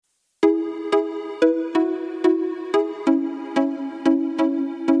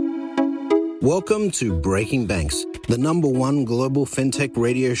Welcome to Breaking Banks, the #1 global fintech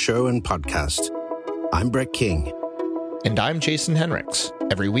radio show and podcast. I'm Brett King. And I'm Jason Henricks.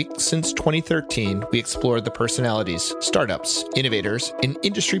 Every week since 2013, we explore the personalities, startups, innovators, and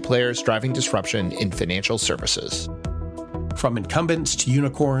industry players driving disruption in financial services. From incumbents to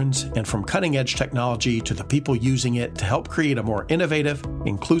unicorns, and from cutting-edge technology to the people using it to help create a more innovative,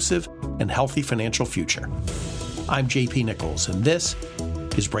 inclusive, and healthy financial future. I'm JP Nichols, and this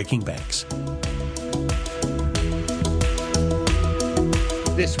is Breaking Banks.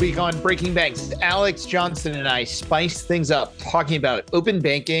 This week on Breaking Banks, Alex Johnson and I spice things up talking about open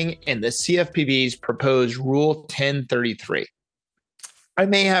banking and the CFPB's proposed Rule 1033. I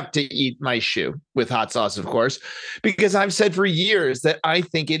may have to eat my shoe with hot sauce, of course, because I've said for years that I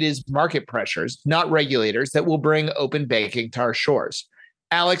think it is market pressures, not regulators, that will bring open banking to our shores.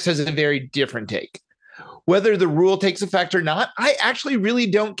 Alex has a very different take. Whether the rule takes effect or not, I actually really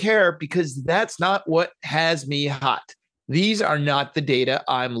don't care because that's not what has me hot. These are not the data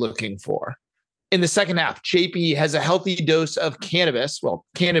I'm looking for. In the second half, JP has a healthy dose of cannabis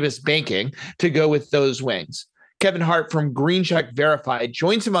banking to go with those wings. Kevin Hart from GreenCheck Verified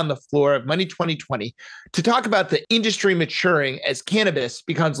joins him on the floor of Money 2020 to talk about the industry maturing as cannabis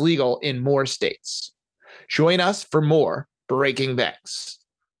becomes legal in more states. Join us for more Breaking Banks.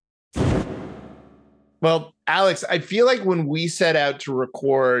 Well, Alex, I feel like when we set out to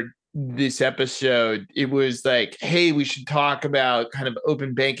record this episode, it was like, hey, we should talk about kind of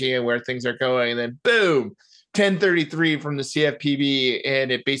open banking and where things are going. And then boom, 1033 from the CFPB.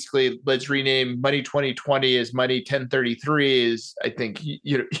 And it basically, let's rename Money 2020 as Money 1033 is, I think,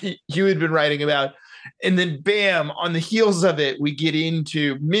 you had been writing about. And then bam, on the heels of it, we get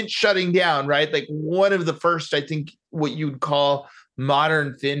into Mint shutting down, right? Like one of the first, I think, what you'd call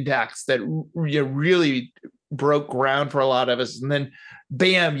modern fintechs that really broke ground for a lot of us. And then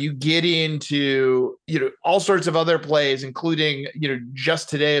bam, you get into, all sorts of other plays, including, just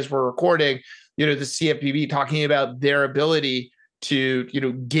today as we're recording, the CFPB talking about their ability to,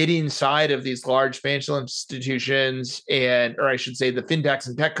 get inside of these large financial institutions or I should say the fintechs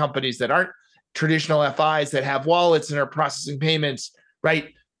and tech companies that aren't traditional FIs that have wallets and are processing payments,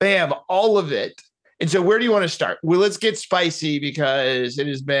 right? Bam, all of it. And so where do you want to start? Well, let's get spicy because it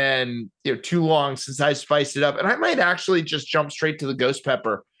has been too long since I spiced it up. And I might actually just jump straight to the ghost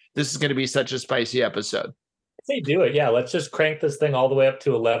pepper. This is going to be such a spicy episode. Say do it. Yeah, let's just crank this thing all the way up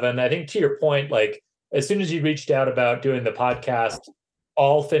to 11. I think to your point, like as soon as you reached out about doing the podcast,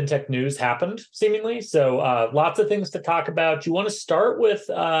 all fintech news happened seemingly. So lots of things to talk about. You want to start with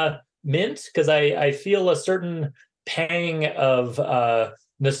Mint? Because I feel a certain pang of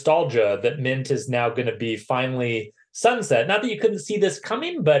nostalgia that Mint is now going to be finally sunset. Not that you couldn't see this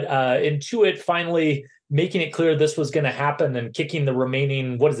coming, but Intuit finally making it clear this was going to happen and kicking the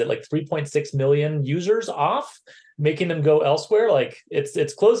remaining, 3.6 million users off, making them go elsewhere. Like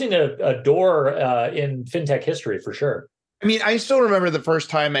it's closing a door in fintech history for sure. I mean, I still remember the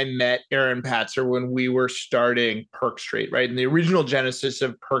first time I met Aaron Patzer when we were starting Perk Street, right? In the original genesis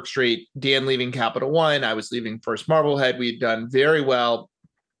of Perk Street, Dan leaving Capital One, I was leaving First Marblehead. We had done very well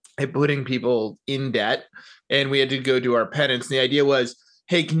at putting people in debt, and we had to go do our penance. And the idea was,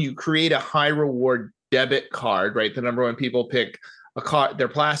 hey, can you create a high reward debit card, right? The number one people pick a card, their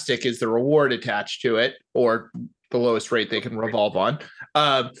plastic is the reward attached to it, or the lowest rate they can revolve on.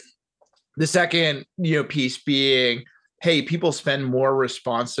 The second, piece being, hey, people spend more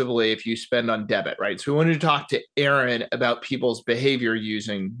responsibly if you spend on debit, right? So we wanted to talk to Aaron about people's behavior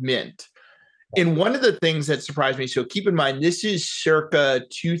using Mint. And one of the things that surprised me, so keep in mind, this is circa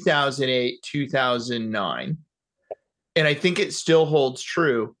 2008, 2009. And I think it still holds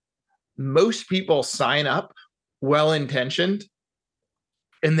true. Most people sign up well-intentioned,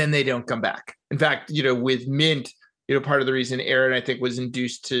 and then they don't come back. In fact, with Mint, part of the reason Aaron, I think, was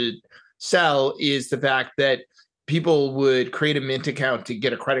induced to sell is the fact that people would create a Mint account to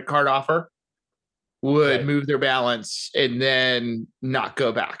get a credit card offer, would move their balance, and then not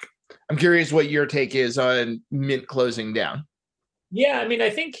go back. I'm curious what your take is on Mint closing down. Yeah, I mean, I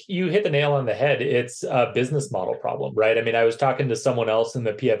think you hit the nail on the head. It's a business model problem, right? I mean, I was talking to someone else in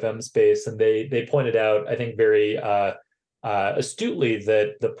the PFM space, and they pointed out, I think very astutely,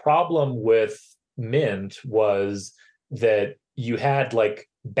 that the problem with Mint was that you had like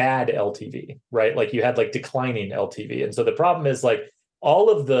bad LTV, right? Like you had like declining LTV. And so the problem is like all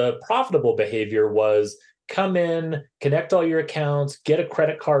of the profitable behavior was come in, connect all your accounts, get a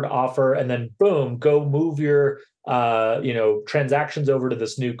credit card offer, and then boom, go move your transactions over to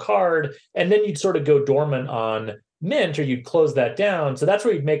this new card. And then you'd sort of go dormant on Mint, or you'd close that down. So that's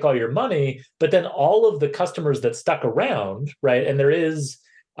where you'd make all your money. But then all of the customers that stuck around, right? And there is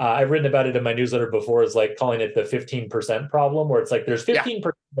I've written about it in my newsletter before, is like calling it the 15% problem, where it's like there's 15%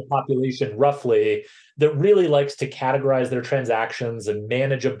 of the population roughly that really likes to categorize their transactions and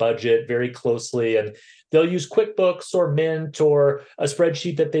manage a budget very closely. And they'll use QuickBooks or Mint or a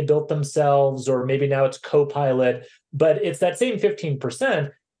spreadsheet that they built themselves, or maybe now it's Copilot. But it's that same 15%.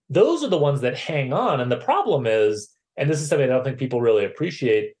 Those are the ones that hang on. And the problem is, and this is something I don't think people really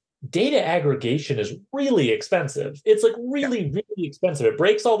appreciate, data aggregation is really expensive. It's like really, really expensive. It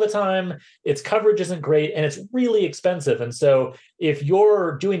breaks all the time. Its coverage isn't great, and it's really expensive. And so if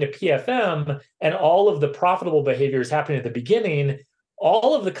you're doing a PFM and all of the profitable behavior is happening at the beginning,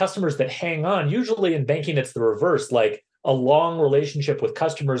 all of the customers that hang on, usually in banking, it's the reverse. Like a long relationship with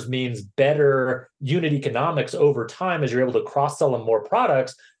customers means better unit economics over time as you're able to cross-sell them more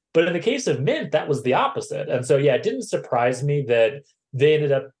products. But in the case of Mint, that was the opposite. And so, yeah, it didn't surprise me that they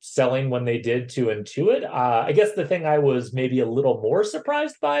ended up selling when they did to Intuit. I guess the thing I was maybe a little more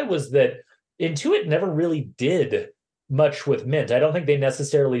surprised by was that Intuit never really did much with Mint. I don't think they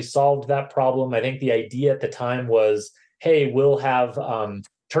necessarily solved that problem. I think the idea at the time was, hey, we'll have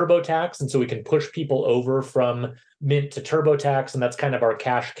TurboTax, and so we can push people over from Mint to TurboTax, and that's kind of our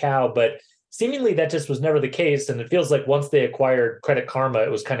cash cow. But seemingly that just was never the case. And it feels like once they acquired Credit Karma,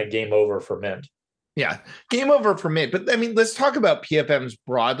 it was kind of game over for Mint. Yeah, game over for Mint. But I mean, let's talk about PFMs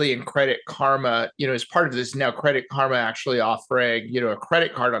broadly and Credit Karma. As part of this now, Credit Karma actually offering, a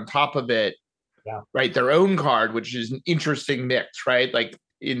credit card on top of it, right? Their own card, which is an interesting mix, right? Like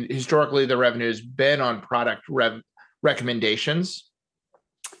historically, the revenue has been on product recommendations.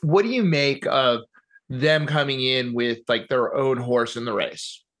 What do you make of them coming in with like their own horse in the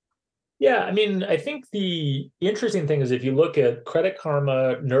race? Yeah, I mean, I think the interesting thing is if you look at Credit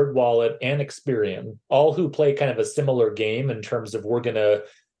Karma, NerdWallet, and Experian, all who play kind of a similar game in terms of we're going to,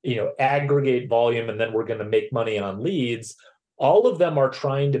 aggregate volume and then we're going to make money on leads, all of them are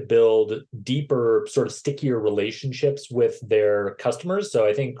trying to build deeper, sort of stickier relationships with their customers. So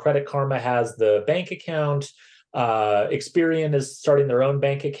I think Credit Karma has the bank account. Experian is starting their own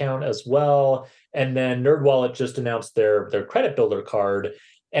bank account as well. And then NerdWallet just announced their credit builder card.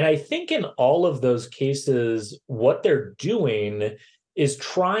 And I think in all of those cases, what they're doing is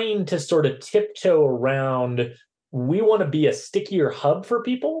trying to sort of tiptoe around, we want to be a stickier hub for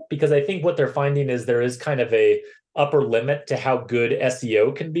people, because I think what they're finding is there is kind of a upper limit to how good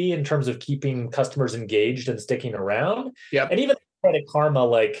SEO can be in terms of keeping customers engaged and sticking around. Yep. And even Credit Karma,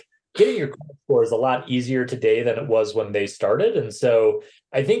 like getting your credit score is a lot easier today than it was when they started. And so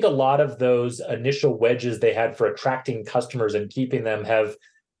I think a lot of those initial wedges they had for attracting customers and keeping them have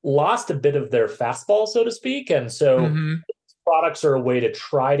lost a bit of their fastball, so to speak. And so products are a way to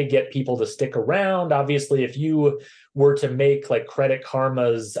try to get people to stick around. Obviously, if you were to make like Credit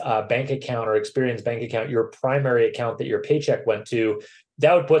Karma's bank account or Experian's bank account your primary account that your paycheck went to,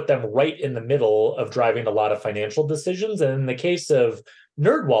 that would put them right in the middle of driving a lot of financial decisions. And in the case of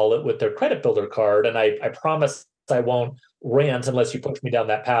NerdWallet with their credit builder card, and I promise I won't rant unless you push me down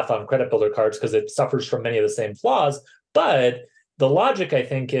that path on credit builder cards, because it suffers from many of the same flaws. But the logic, I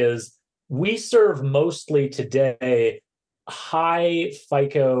think, is we serve mostly today high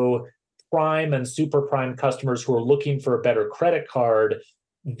FICO prime and super prime customers who are looking for a better credit card.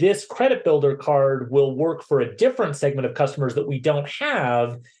 This credit builder card will work for a different segment of customers that we don't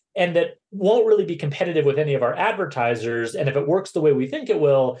have, and that won't really be competitive with any of our advertisers. And if it works the way we think it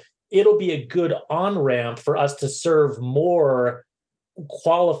will, it'll be a good on-ramp for us to serve more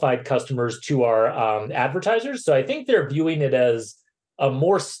qualified customers to our advertisers. So I think they're viewing it as a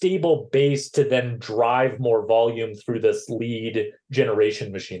more stable base to then drive more volume through this lead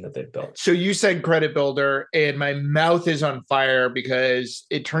generation machine that they've built. So you said credit builder, and my mouth is on fire because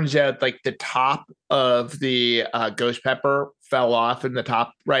it turns out like the top of the ghost pepper fell off in the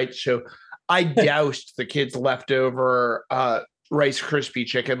top right. So I doused the kids' leftover Rice Krispie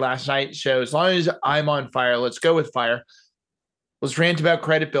chicken last night. So as long as I'm on fire, let's go with fire. Let's rant about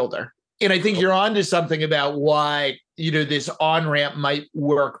credit builder. And I think you're onto something about why, this on-ramp might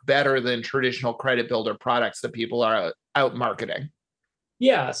work better than traditional credit builder products that people are out marketing.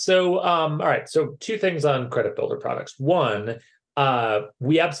 Yeah. So, all right. So 2 things on credit builder products. One,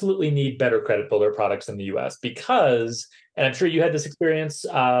 we absolutely need better credit builder products in the US because, and I'm sure you had this experience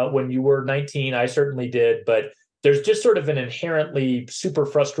when you were 19, I certainly did, but there's just sort of an inherently super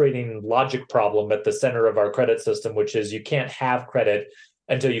frustrating logic problem at the center of our credit system, which is you can't have credit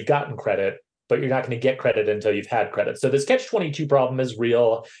until you've gotten credit, but you're not going to get credit until you've had credit. So this catch-22 problem is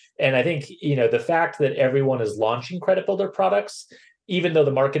real. And I think, the fact that everyone is launching credit builder products, even though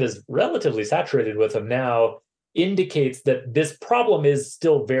the market is relatively saturated with them now, indicates that this problem is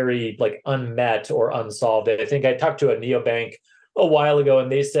still very unmet or unsolved. I think I talked to a neobank a while ago,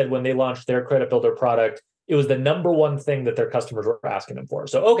 and they said when they launched their credit builder product, it was the number one thing that their customers were asking them for.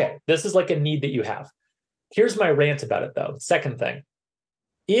 So, okay, this is like a need that you have. Here's my rant about it, though. Second thing,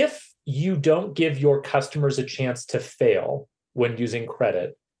 if you don't give your customers a chance to fail when using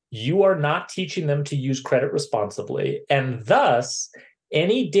credit, you are not teaching them to use credit responsibly. And thus,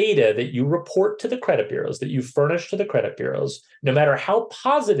 any data that you report to the credit bureaus, that you furnish to the credit bureaus, no matter how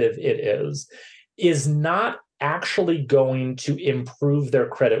positive it is not actually going to improve their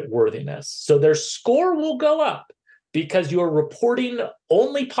credit worthiness. So their score will go up because you're reporting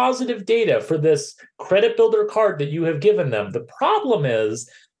only positive data for this credit builder card that you have given them. The problem is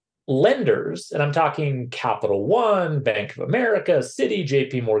lenders, and I'm talking Capital One, Bank of America, Citi,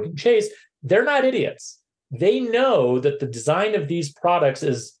 JP Morgan Chase, they're not idiots. They know that the design of these products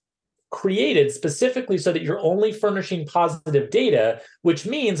is created specifically so that you're only furnishing positive data, which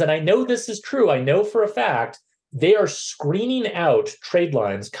means, and I know this is true, I know for a fact, they are screening out trade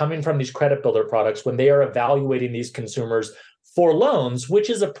lines coming from these credit builder products when they are evaluating these consumers for loans, which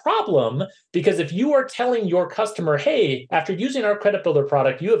is a problem because if you are telling your customer, hey, after using our credit builder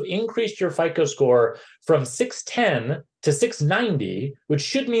product, you have increased your FICO score from 610 to 690, which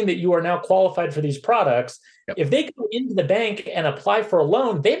should mean that you are now qualified for these products. Yep. If they go into the bank and apply for a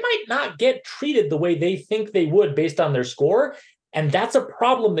loan, they might not get treated the way they think they would based on their score. And that's a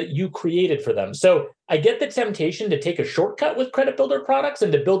problem that you created for them. So I get the temptation to take a shortcut with credit builder products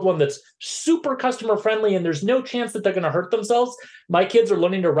and to build one that's super customer friendly and there's no chance that they're going to hurt themselves. My kids are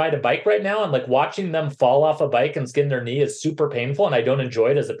learning to ride a bike right now, and like watching them fall off a bike and skin their knee is super painful, and I don't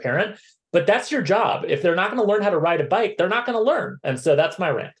enjoy it as a parent. But that's your job. If they're not going to learn how to ride a bike, they're not going to learn. And so that's my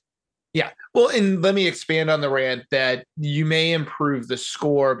rant. Yeah. Well, and let me expand on the rant that you may improve the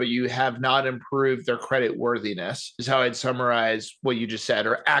score, but you have not improved their credit worthiness, is how I'd summarize what you just said,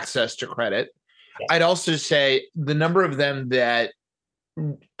 or access to credit. Yeah. I'd also say the number of them that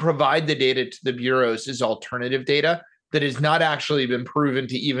provide the data to the bureaus is alternative data that has not actually been proven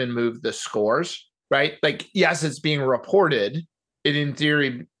to even move the scores, right? Like, yes, it's being reported. And in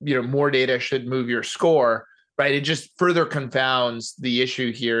theory, more data should move your score. Right. It just further confounds the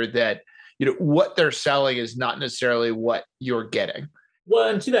issue here that, what they're selling is not necessarily what you're getting. Well,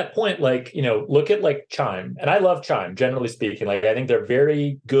 and to that point, look at like Chime. And I love Chime, generally speaking. Like, I think they're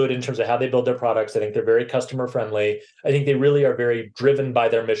very good in terms of how they build their products. I think they're very customer friendly. I think they really are very driven by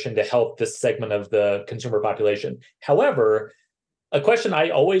their mission to help this segment of the consumer population. However, a question I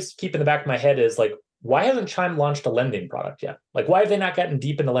always keep in the back of my head is like, why hasn't Chime launched a lending product yet? Like, why have they not gotten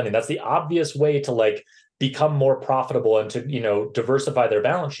deep into lending? That's the obvious way to become more profitable and to, diversify their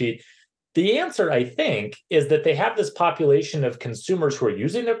balance sheet. The answer, I think, is that they have this population of consumers who are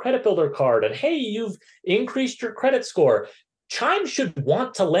using their credit builder card and, hey, you've increased your credit score. Chime should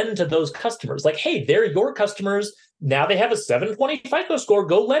want to lend to those customers. Like, hey, they're your customers. Now they have a 720 FICO score.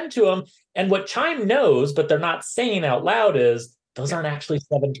 Go lend to them. And what Chime knows, but they're not saying out loud, is those aren't actually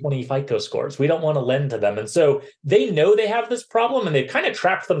 720 FICO scores. We don't want to lend to them. And so they know they have this problem, and they've kind of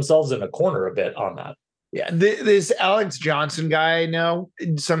trapped themselves in a corner a bit on that. Yeah, this Alex Johnson guy I know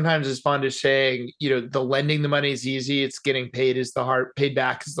sometimes is fond of saying, the lending the money is easy. It's getting paid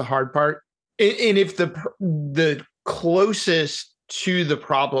back is the hard part. And if the closest to the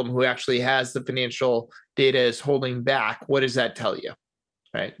problem who actually has the financial data is holding back, what does that tell you?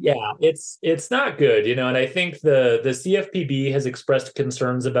 Right. Yeah, it's not good, and I think the CFPB has expressed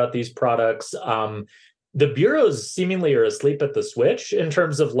concerns about these products. The bureaus seemingly are asleep at the switch in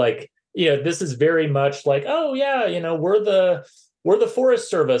terms of this is very much like, oh yeah, we're the Forest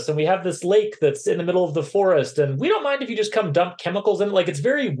Service and we have this lake that's in the middle of the forest and we don't mind if you just come dump chemicals in. Like, it's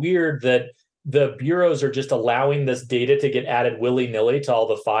very weird that the bureaus are just allowing this data to get added willy-nilly to all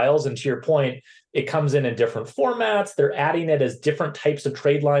the files. And to your point, it comes in different formats. They're adding it as different types of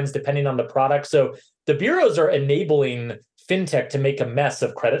trade lines depending on the product. So the bureaus are enabling fintech to make a mess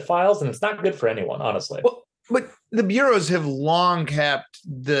of credit files, and it's not good for anyone, honestly. Well, but the bureaus have long kept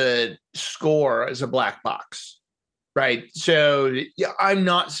the score as a black box, right? So I'm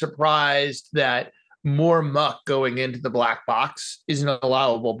not surprised that more muck going into the black box is an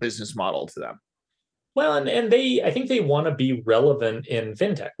allowable business model to them. Well, and I think they want to be relevant in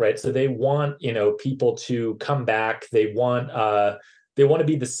fintech, right? So they want, people to come back. They want to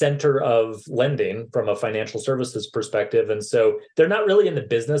be the center of lending from a financial services perspective. And so they're not really in the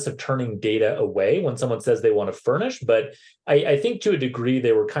business of turning data away when someone says they want to furnish. But I think to a degree,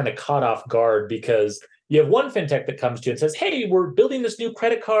 they were kind of caught off guard because you have one fintech that comes to you and says, hey, we're building this new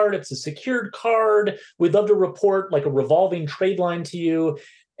credit card. It's a secured card. We'd love to report like a revolving trade line to you.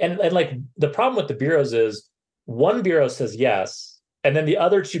 And like the problem with the bureaus is one bureau says yes, and then the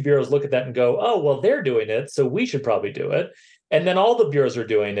other two bureaus look at that and go, oh, well, they're doing it, so we should probably do it. And then all the bureaus are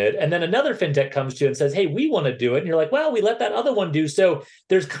doing it. And then another fintech comes to you and says, hey, we want to do it. And you're like, well, we let that other one do. So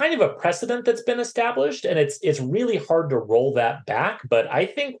there's kind of a precedent that's been established, and it's really hard to roll that back. But I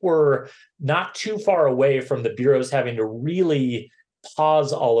think we're not too far away from the bureaus having to really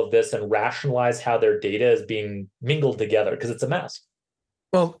pause all of this and rationalize how their data is being mingled together, because it's a mess.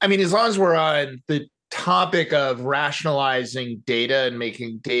 Well, I mean, as long as we're on the topic of rationalizing data and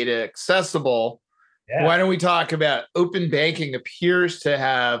making data accessible, why don't we talk about open banking appears to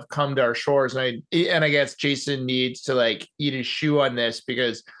have come to our shores. And I guess Jason needs to like eat his shoe on this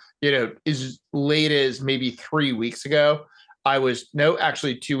because, as late as maybe 3 weeks ago,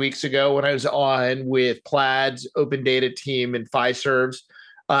 actually 2 weeks ago when I was on with Plaid's open data team and Fiserv's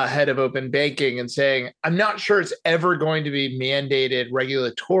head of open banking and saying, I'm not sure it's ever going to be mandated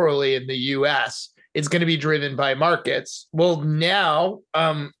regulatorily in the US. It's going to be driven by markets. Well, now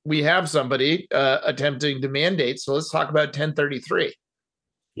we have somebody attempting to mandate. So let's talk about 1033.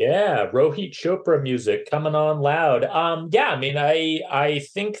 Yeah, Rohit Chopra music coming on loud. I mean, I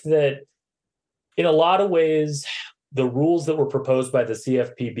think that in a lot of ways, the rules that were proposed by the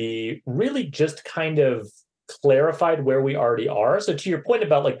CFPB really just kind of clarified where we already are. So to your point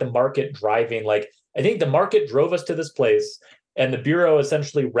about like the market driving, like I think the market drove us to this place. And the Bureau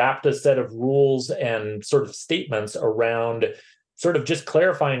essentially wrapped a set of rules and sort of statements around sort of just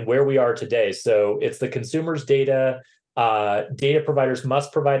clarifying where we are today. So it's the consumer's data. Data providers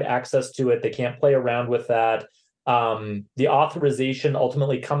must provide access to it. They can't play around with that. The authorization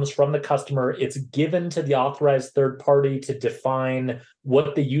ultimately comes from the customer. It's given to the authorized third party to define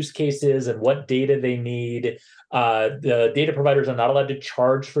what the use case is and what data they need. The data providers are not allowed to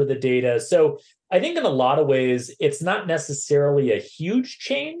charge for the data. So I think in a lot of ways, it's not necessarily a huge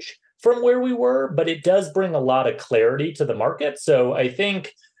change from where we were, but it does bring a lot of clarity to the market. So I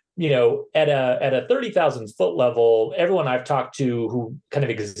think, at a 30,000 foot level, everyone I've talked to who kind of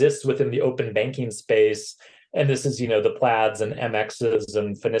exists within the open banking space, and this is, the Plaids and MXs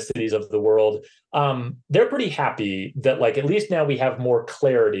and Finicities of the world, they're pretty happy that like, at least now we have more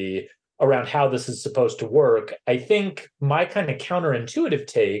clarity around how this is supposed to work. I think my kind of counterintuitive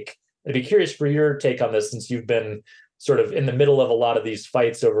take, I'd be curious for your take on this since you've been sort of in the middle of a lot of these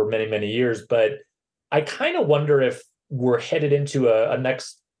fights over many, many years, but I kind of wonder if we're headed into a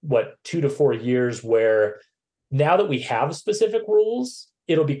next, 2 to 4 years where now that we have specific rules,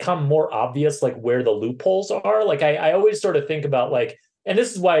 it'll become more obvious like where the loopholes are. Like I always sort of think about like, and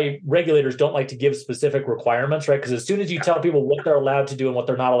this is why regulators don't like to give specific requirements, right? Because as soon as you tell people what they're allowed to do and what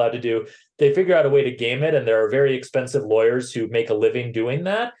they're not allowed to do, they figure out a way to game it. And there are very expensive lawyers who make a living doing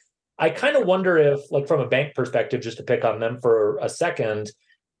that. I kind of wonder if, like from a bank perspective, just to pick on them for a second,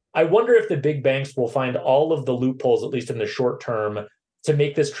 I wonder if the big banks will find all of the loopholes, at least in the short term, to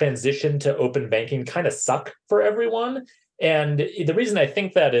make this transition to open banking kind of suck for everyone. And the reason I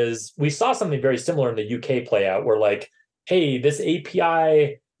think that is we saw something very similar in the UK play out where like, hey, this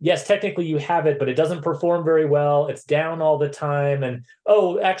API, yes, technically you have it, but it doesn't perform very well. It's down all the time. And,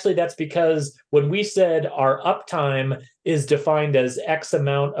 oh, actually, that's because when we said our uptime is defined as X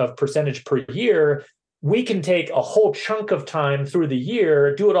amount of percentage per year, we can take a whole chunk of time through the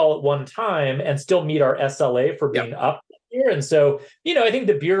year, do it all at one time, and still meet our SLA for being up here. And so, I think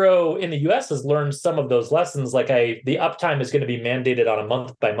the Bureau in the US has learned some of those lessons. Like the uptime is going to be mandated on a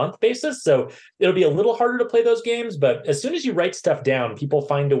month by month basis. So it'll be a little harder to play those games. But as soon as you write stuff down, people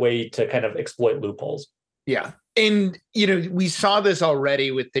find a way to kind of exploit loopholes. Yeah. And, we saw this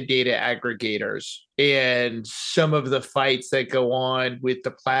already with the data aggregators and some of the fights that go on with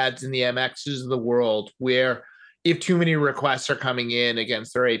the Plaids and the MXs of the world, where if too many requests are coming in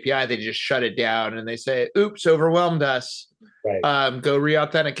against their API, they just shut it down and they say, oops, overwhelmed us. Right. Go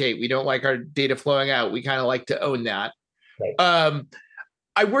re-authenticate. We don't like our data flowing out. We kind of like to own that. Right.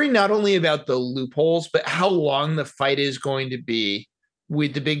 I worry not only about the loopholes, but how long the fight is going to be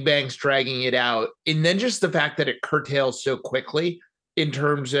with the big banks dragging it out. And then just the fact that it curtails so quickly in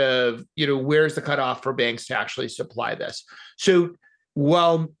terms of, where's the cutoff for banks to actually supply this? So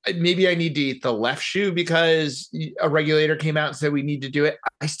while maybe I need to eat the left shoe because a regulator came out and said we need to do it,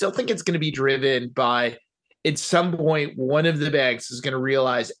 I still think it's going to be driven by, at some point, one of the banks is going to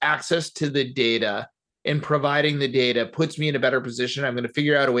realize access to the data and providing the data puts me in a better position. I'm going to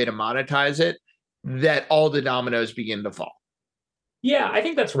figure out a way to monetize it, that all the dominoes begin to fall. Yeah, I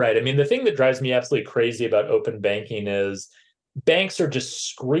think that's right. I mean, the thing that drives me absolutely crazy about open banking is banks are just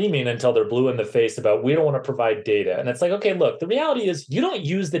screaming until they're blue in the face about we don't want to provide data. And it's like, okay, look, the reality is you don't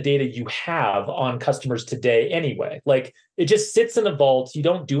use the data you have on customers today anyway. Like it just sits in a vault. You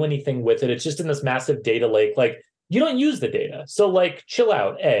don't do anything with it. It's just in this massive data lake. Like you don't use the data. So like chill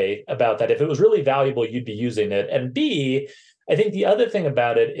out, A, about that. If it was really valuable, you'd be using it. And B, I think the other thing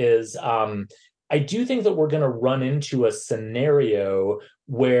about it is I do think that we're going to run into a scenario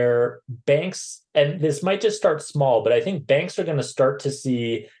where banks, and this might just start small, but I think banks are going to start to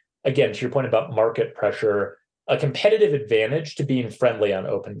see, again, to your point about market pressure, a competitive advantage to being friendly on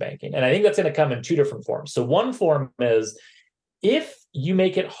open banking. And I think that's going to come in two different forms. So one form is if you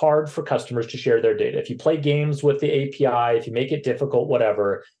make it hard for customers to share their data, if you play games with the API, if you make it difficult,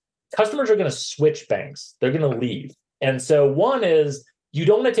 whatever, customers are going to switch banks. They're going to leave. And so one is you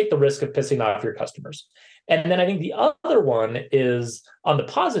don't want to take the risk of pissing off your customers. And then I think the other one is on the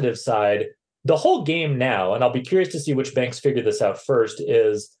positive side, the whole game now, and I'll be curious to see which banks figure this out first,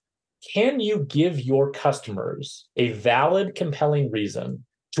 is can you give your customers a valid, compelling reason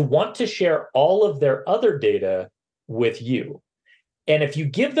to want to share all of their other data with you? And if you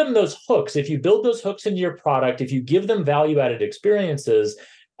give them those hooks, if you build those hooks into your product, if you give them value-added experiences,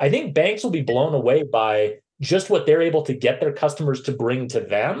 I think banks will be blown away by just what they're able to get their customers to bring to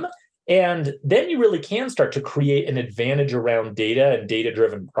them. And then you really can start to create an advantage around data and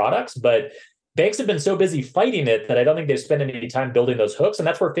data-driven products. But banks have been so busy fighting it that I don't think they've spent any time building those hooks. And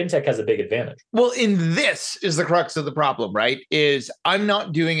that's where fintech has a big advantage. Well, in this is the crux of the problem, right? Is I'm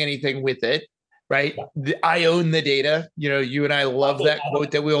not doing anything with it, right? Yeah. I own the data. You and I love that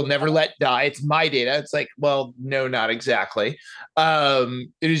quote that we'll never let die. It's my data. It's like, well, no, not exactly.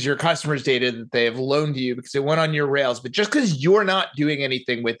 It is your customer's data that they have loaned to you because it went on your rails. But just because you're not doing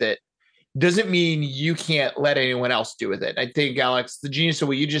anything with it doesn't mean you can't let anyone else do with it. I think, Alex, the genius of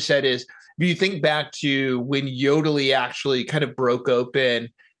what you just said is, if you think back to when Yodlee actually kind of broke open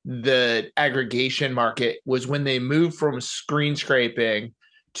the aggregation market, was when they moved from screen scraping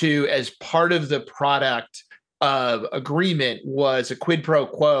to, as part of the product agreement, was a quid pro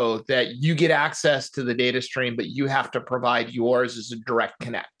quo that you get access to the data stream, but you have to provide yours as a direct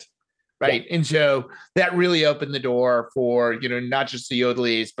connect. Right. Yeah. And so that really opened the door for, not just the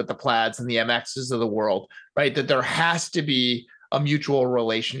Yodlees, but the Plaids and the MXs of the world, right? That there has to be a mutual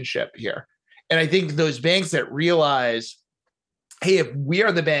relationship here. And I think those banks that realize, hey, if we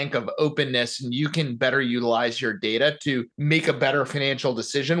are the bank of openness and you can better utilize your data to make a better financial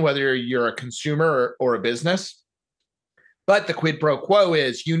decision, whether you're a consumer or a business, but the quid pro quo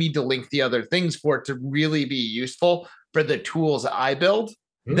is you need to link the other things for it to really be useful for the tools I build.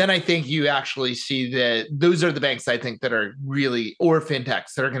 Then I think you actually see that those are the banks I think that are really, or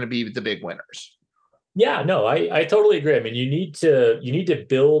fintechs that are going to be the big winners. Yeah, no, I totally agree. I mean, you need to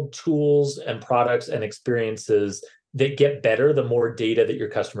build tools and products and experiences that get better the more data that your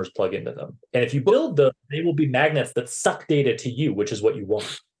customers plug into them. And if you build them, they will be magnets that suck data to you, which is what you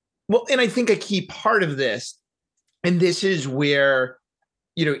want. Well, and I think a key part of this, and this is where,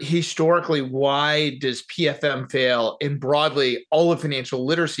 historically, why does PFM fail, and broadly all of financial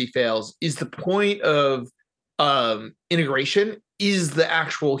literacy fails, is the point of integration is the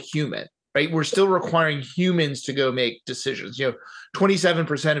actual human, right? We're still requiring humans to go make decisions.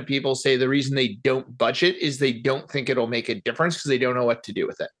 27% of people say the reason they don't budget is they don't think it'll make a difference because they don't know what to do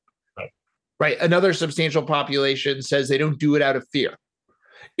with it. Right. Another substantial population says they don't do it out of fear.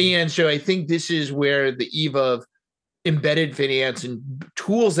 And so I think this is where the eve of embedded finance and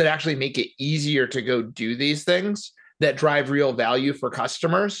tools that actually make it easier to go do these things that drive real value for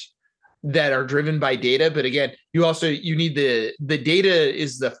customers that are driven by data. But again, you need the data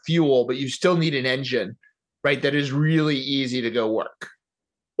is the fuel, but you still need an engine, right? That is really easy to go work.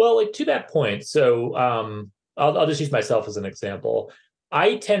 Well, like to that point. So I'll just use myself as an example.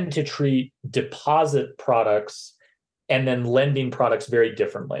 I tend to treat deposit products and then lending products very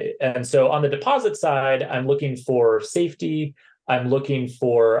differently. And so on the deposit side, I'm looking for safety. I'm looking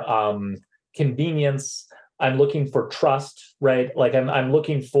for convenience. I'm looking for trust, right? Like I'm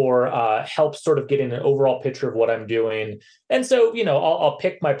looking for help sort of getting an overall picture of what I'm doing. And so, I'll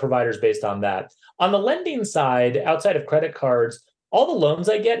pick my providers based on that. On the lending side, outside of credit cards, all the loans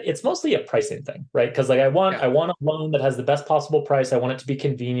I get, it's mostly a pricing thing, right? Because I want a loan that has the best possible price. I want it to be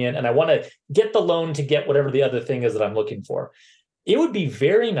convenient, and I want to get the loan to get whatever the other thing is that I'm looking for. It would be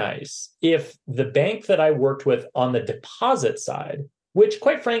very nice if the bank that I worked with on the deposit side, which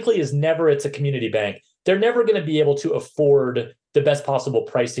quite frankly it's a community bank, they're never going to be able to afford the best possible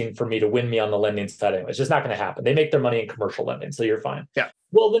pricing for me to win me on the lending side anyway. It's just not going to happen. They make their money in commercial lending, so you're fine. Yeah.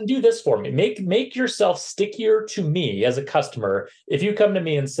 Well, then do this for me. Make yourself stickier to me as a customer. If you come to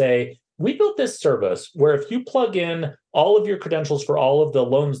me and say, we built this service where if you plug in all of your credentials for all of the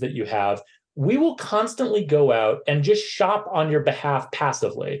loans that you have, we will constantly go out and just shop on your behalf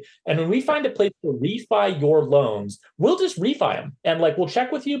passively. And when we find a place to refi your loans, we'll just refi them. And we'll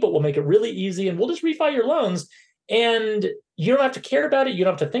check with you, but we'll make it really easy and we'll just refi your loans. And you don't have to care about it. You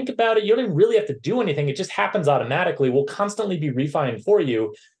don't have to think about it. You don't even really have to do anything. It just happens automatically. We'll constantly be refining for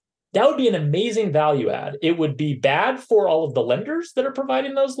you. That would be an amazing value add. It would be bad for all of the lenders that are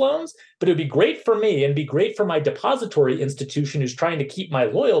providing those loans, but it would be great for me and be great for my depository institution who's trying to keep my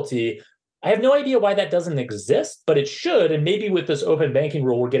loyalty. I have no idea why that doesn't exist, but it should. And maybe with this open banking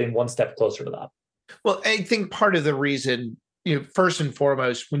rule, we're getting one step closer to that. Well, I think part of the reason, first and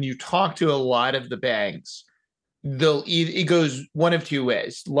foremost, when you talk to a lot of the banks, it goes one of two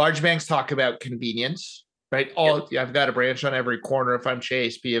ways. Large banks talk about convenience, right? I've got a branch on every corner if I'm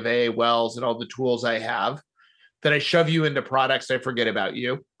Chase, B of A, Wells, and all the tools I have. That I shove you into products, I forget about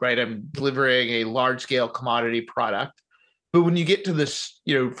you, right? I'm delivering a large scale commodity product. But when you get to this,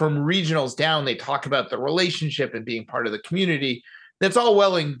 from regionals down, they talk about the relationship and being part of the community. That's all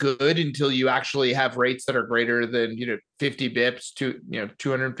well and good until you actually have rates that are greater than 50 bips to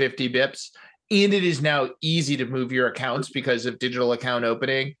 250 bips. And it is now easy to move your accounts because of digital account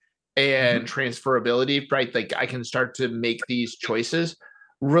opening and transferability, right? Like I can start to make these choices.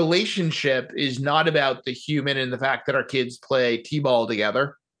 Relationship is not about the human and the fact that our kids play t-ball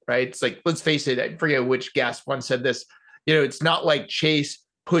together, right? It's like, let's face it, I forget which guest once said this, it's not like Chase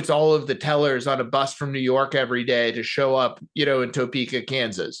puts all of the tellers on a bus from New York every day to show up, in Topeka,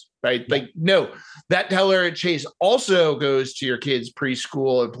 Kansas, right? Yeah. Like, no, that teller at Chase also goes to your kid's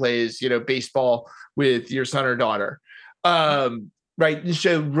preschool and plays, baseball with your son or daughter. Right. And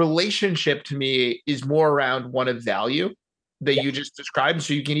so relationship to me is more around one of value that you just described.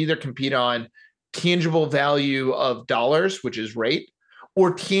 So you can either compete on tangible value of dollars, which is rate,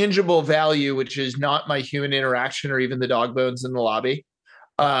 or tangible value, which is not my human interaction or even the dog bones in the lobby,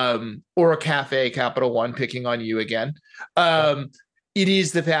 or a cafe, Capital One, picking on you again. It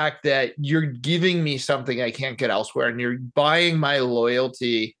is the fact that you're giving me something I can't get elsewhere, and you're buying my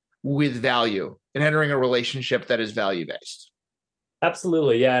loyalty with value and entering a relationship that is value-based.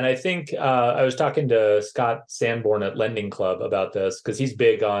 Absolutely. Yeah. And I think I was talking to Scott Sanborn at Lending Club about this because he's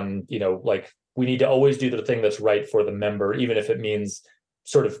big on, we need to always do the thing that's right for the member, even if it means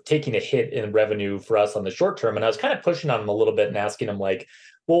sort of taking a hit in revenue for us on the short term. And I was kind of pushing on him a little bit and asking him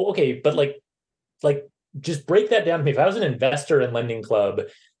well, okay, but just break that down to me. If I was an investor in Lending Club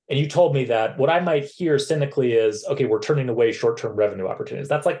and you told me that, what I might hear cynically is, okay, we're turning away short-term revenue opportunities.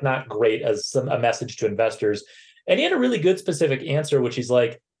 That's not great as a message to investors. And he had a really good specific answer, which he's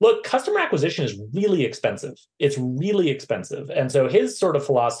like, look, customer acquisition is really expensive. It's really expensive. And so his sort of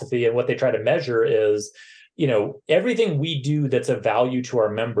philosophy and what they try to measure is, everything we do that's of value to our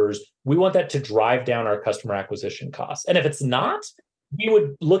members, we want that to drive down our customer acquisition costs. And if it's not, we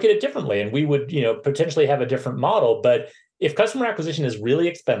would look at it differently and we would, potentially have a different model. But if customer acquisition is really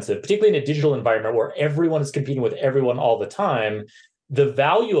expensive, particularly in a digital environment where everyone is competing with everyone all the time, the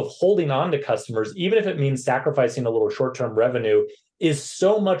value of holding on to customers, even if it means sacrificing a little short-term revenue, is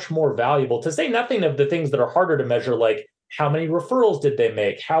so much more valuable, to say nothing of the things that are harder to measure, like how many referrals did they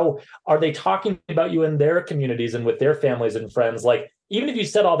make? How are they talking about you in their communities and with their families and friends? Like, even if you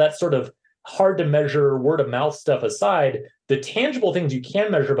set all that sort of hard to measure word of mouth stuff aside, the tangible things you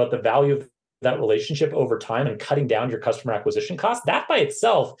can measure about the value of that relationship over time and cutting down your customer acquisition costs, that by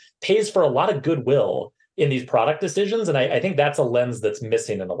itself pays for a lot of goodwill in these product decisions. And I think that's a lens that's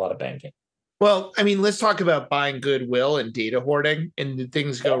missing in a lot of banking. Well, I mean, let's talk about buying goodwill and data hoarding and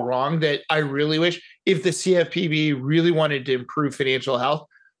things go wrong that I really wish, if the CFPB really wanted to improve financial health,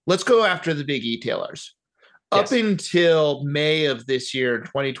 let's go after the big e-tailers. Yes. Up until May of this year,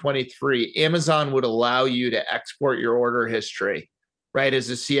 2023, Amazon would allow you to export your order history, right,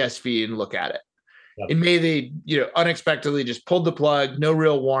 as a CSV and look at it. Yep. In May, they unexpectedly just pulled the plug, no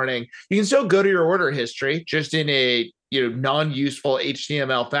real warning. You can still go to your order history, just in a non-useful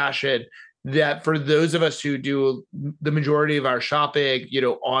HTML fashion. That for those of us who do the majority of our shopping,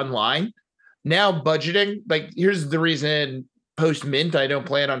 online, now budgeting, here's the reason post mint, I don't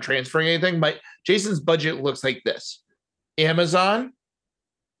plan on transferring anything. But Jason's budget looks like this: Amazon,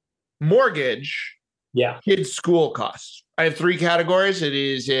 mortgage, kids' school costs. I have 3 categories. It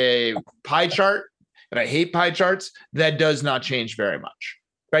is a pie chart, and I hate pie charts. That does not change very much,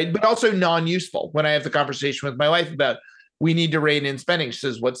 right? But also non-useful. When I have the conversation with my wife about, we need to rein in spending. She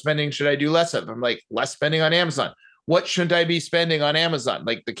says, what spending should I do less of? I'm like, less spending on Amazon. What shouldn't I be spending on Amazon?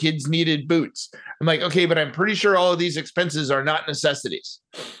 Like, the kids needed boots. I'm like, okay, but I'm pretty sure all of these expenses are not necessities.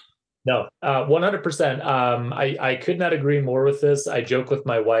 No, 100%. I could not agree more with this. I joke with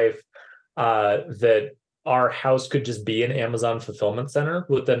my wife that our house could just be an Amazon fulfillment center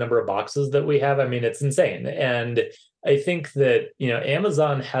with the number of boxes that we have. I mean, it's insane. And I think that,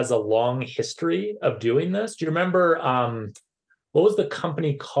 Amazon has a long history of doing this. Do you remember what was the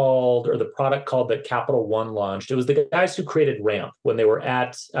company called, or the product called, that Capital One launched? It was the guys who created Ramp when they were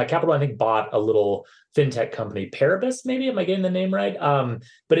at Capital One, I think, bought a little fintech company, Paribus, maybe. Am I getting the name right?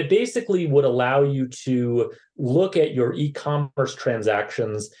 But it basically would allow you to look at your e-commerce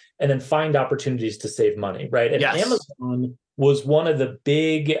transactions and then find opportunities to save money, right? And Yes. Amazon was one of the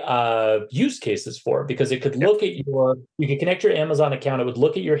big use cases for it, because it could look at you could connect your Amazon account, it would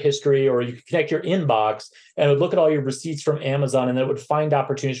look at your history, or you could connect your inbox and it would look at all your receipts from Amazon, and then it would find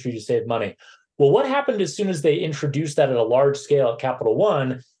opportunities for you to save money. Well, what happened as soon as they introduced that at a large scale at Capital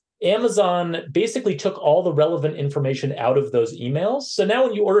One? Amazon basically took all the relevant information out of those emails. So now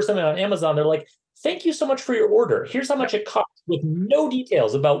when you order something on Amazon, they're like, thank you so much for your order. Here's how much it costs, with no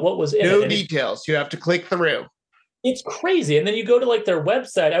details about what was in it. No details. You have to click through. It's crazy. And then you go to like their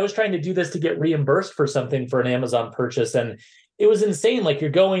website. I was trying to do this to get reimbursed for something for an Amazon purchase, and it was insane. Like, you're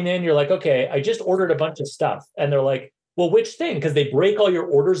going in, you're like, okay, I just ordered a bunch of stuff. And they're like, well, which thing? Because they break all your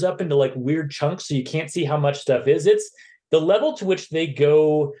orders up into like weird chunks so you can't see how much stuff is. It's the level to which they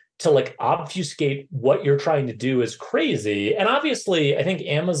go to like obfuscate what you're trying to do is crazy. And obviously, I think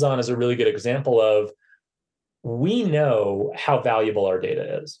Amazon is a really good example of, we know how valuable our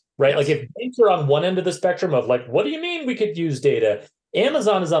data is, right? Yes. Like, if banks are on one end of the spectrum of like, what do you mean we could use data?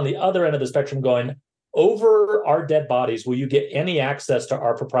 Amazon is on the other end of the spectrum going, over our dead bodies, will you get any access to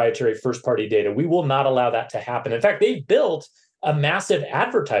our proprietary first-party data? We will not allow that to happen. In fact, they've built a massive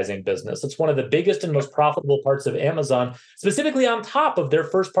advertising business. It's one of the biggest and most profitable parts of Amazon, specifically on top of their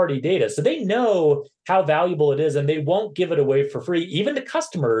first-party data. So they know how valuable it is, and they won't give it away for free, even to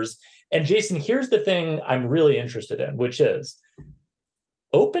customers. And Jason, here's the thing I'm really interested in, which is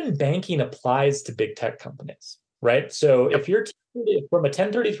open banking applies to big tech companies, right? So if you're from a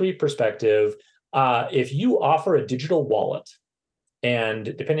 1033 perspective, if you offer a digital wallet, and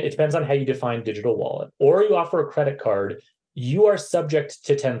it depends on how you define digital wallet, or you offer a credit card, you are subject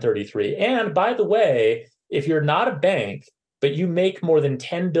to 1033. And by the way, if you're not a bank, but you make more than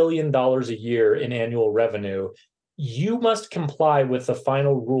 $10 billion a year in annual revenue, you must comply with the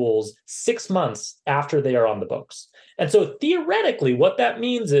final rules 6 months after they are on the books. And so theoretically, what that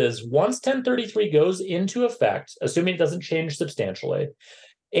means is once 1033 goes into effect, assuming it doesn't change substantially,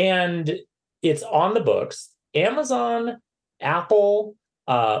 and it's on the books, Amazon, Apple,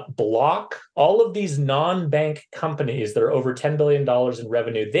 Block, all of these non-bank companies that are over $10 billion in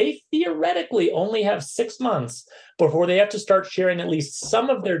revenue, they theoretically only have 6 months before they have to start sharing at least some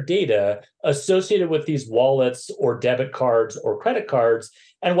of their data associated with these wallets or debit cards or credit cards.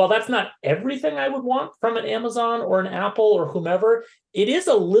 And while that's not everything I would want from an Amazon or an Apple or whomever, it is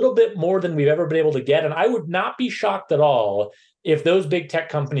a little bit more than we've ever been able to get. And I would not be shocked at all if those big tech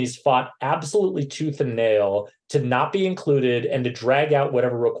companies fought absolutely tooth and nail to not be included and to drag out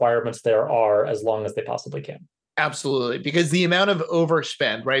whatever requirements there are as long as they possibly can. Absolutely, because the amount of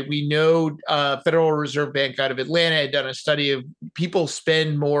overspend, right? We know Federal Reserve Bank out of Atlanta had done a study of people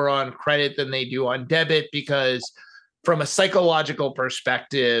spend more on credit than they do on debit because from a psychological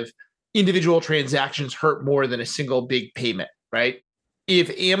perspective, individual transactions hurt more than a single big payment, right?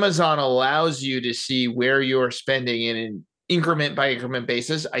 If Amazon allows you to see where you're spending in an increment by increment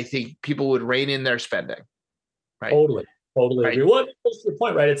basis, I think people would rein in their spending. Right. Totally right. agree. Well, that's your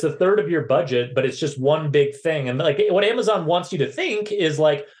point, right? It's a third of your budget, but it's just one big thing. And like what Amazon wants you to think is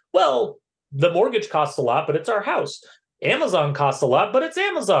like, well, the mortgage costs a lot, but it's our house. Amazon costs a lot, but it's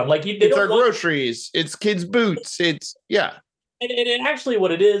Amazon. Like it's our groceries, it's kids' boots, it's And actually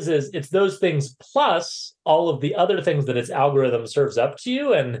what it is it's those things plus all of the other things that its algorithm serves up to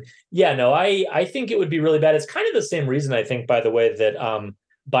you. And yeah, no, I think it would be really bad. It's kind of the same reason, I think, by the way, that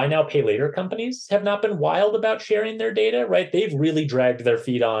buy now, pay later companies have not been wild about sharing their data, right? They've really dragged their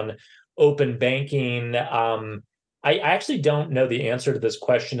feet on open banking. I actually don't know the answer to this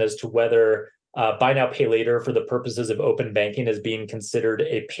question as to whether buy now, pay later for the purposes of open banking is being considered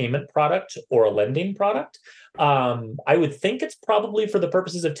a payment product or a lending product. I would think it's probably for the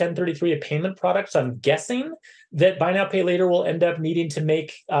purposes of 1033 a payment product. So I'm guessing that buy now, pay later will end up needing to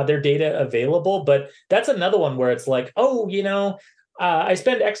make their data available. But that's another one where it's like, oh, I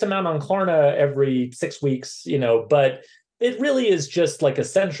spend X amount on Klarna every 6 weeks, but it really is just like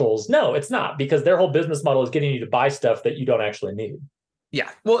essentials. No, it's not, because their whole business model is getting you to buy stuff that you don't actually need. Yeah.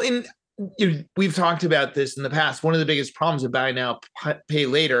 Well, we've talked about this in the past. One of the biggest problems with buy now, pay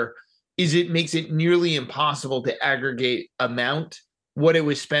later is it makes it nearly impossible to aggregate amount, what it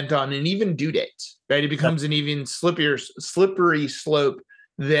was spent on, and even due dates, right? It becomes an even slippery slope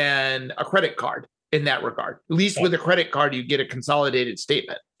than a credit card in that regard. At least with a credit card, you get a consolidated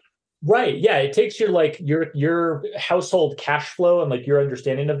statement. Right. Yeah. It takes your household cash flow and like your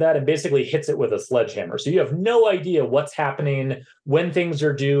understanding of that and basically hits it with a sledgehammer. So you have no idea what's happening, when things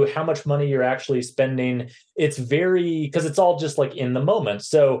are due, how much money you're actually spending. It's because it's all just like in the moment.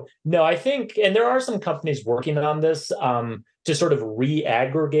 So no, I think, and there are some companies working on this to sort of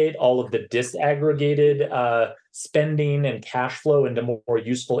re-aggregate all of the disaggregated spending and cash flow into more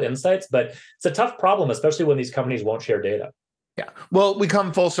useful insights. But it's a tough problem, especially when these companies won't share data. Yeah. Well, we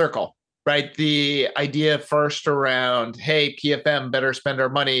come full circle, right? The idea first around, hey, PFM better spend our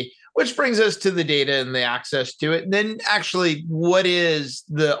money, which brings us to the data and the access to it. And then actually, what is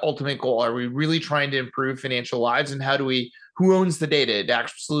the ultimate goal? Are we really trying to improve financial lives? And who owns the data? It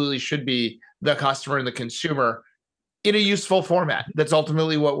absolutely should be the customer and the consumer in a useful format. That's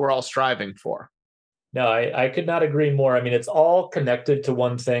ultimately what we're all striving for. No, I could not agree more. I mean, it's all connected to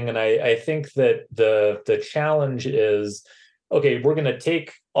one thing. And I think that the challenge is, okay, we're going to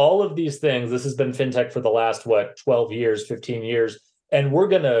take all of these things. This has been fintech for the last, 12 years, 15 years, and we're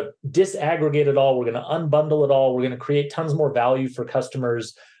going to disaggregate it all. We're going to unbundle it all. We're going to create tons more value for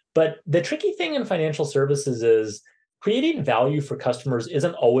customers. But the tricky thing in financial services is creating value for customers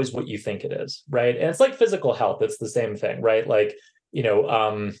isn't always what you think it is, right? And it's like physical health. It's the same thing, right? Like,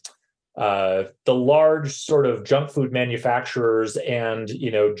 the large sort of junk food manufacturers and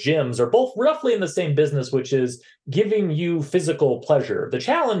gyms are both roughly in the same business, which is giving you physical pleasure. The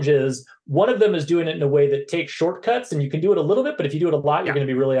challenge is one of them is doing it in a way that takes shortcuts, and you can do it a little bit, but if you do it a lot, you're going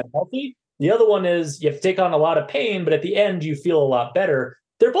to be really unhealthy. The other one is you have to take on a lot of pain, but at the end you feel a lot better.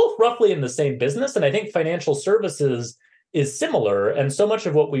 They're both roughly in the same business, and I think financial services is similar. And so much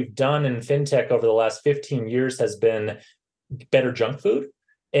of what we've done in fintech over the last 15 years has been better junk food.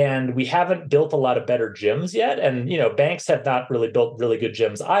 And we haven't built a lot of better gyms yet. And, banks have not really built really good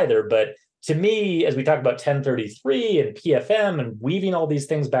gyms either. But to me, as we talk about 1033 and PFM and weaving all these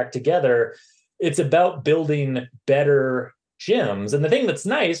things back together, it's about building better gyms. And the thing that's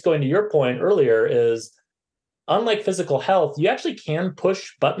nice, going to your point earlier, is unlike physical health, you actually can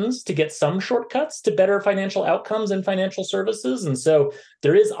push buttons to get some shortcuts to better financial outcomes in financial services. And so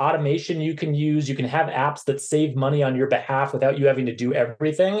there is automation you can use. You can have apps that save money on your behalf without you having to do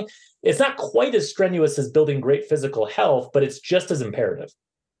everything. It's not quite as strenuous as building great physical health, but it's just as imperative.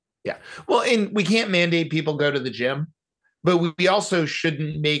 Yeah. Well, and we can't mandate people go to the gym, but we also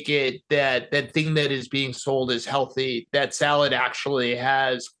shouldn't make it that thing that is being sold as healthy, that salad actually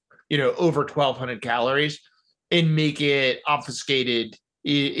has, over 1,200 calories, and make it obfuscated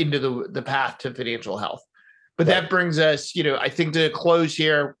into the path to financial health. But that brings us, I think, to close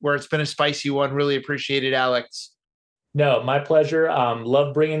here, where it's been a spicy one. Really appreciate it, Alex. No, my pleasure.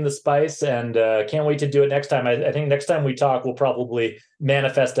 Love bringing the spice, and can't wait to do it next time. I think next time we talk, we'll probably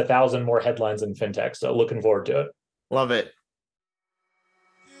manifest 1,000 more headlines in fintech. So looking forward to it. Love it.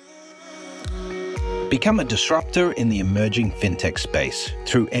 Become a disruptor in the emerging fintech space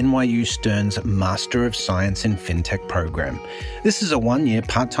through NYU Stern's Master of Science in Fintech program. This is a 1-year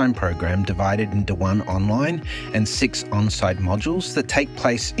part-time program divided into 1 online and 6 on-site modules that take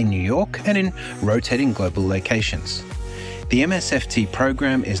place in New York and in rotating global locations. The MSFT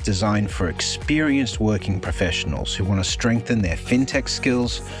program is designed for experienced working professionals who want to strengthen their fintech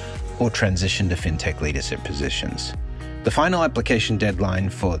skills or transition to fintech leadership positions. The final application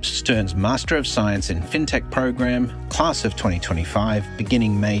deadline for Stern's Master of Science in Fintech program, class of 2025,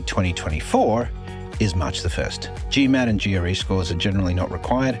 beginning May 2024, is March the 1st. GMAT and GRE scores are generally not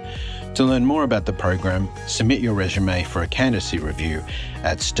required. To learn more about the program, submit your resume for a candidacy review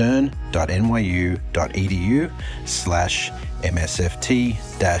at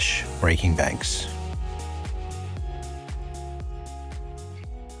stern.nyu.edu/MSFT-Breaking Banks.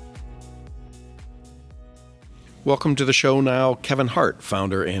 Welcome to the show now, Kevin Hart,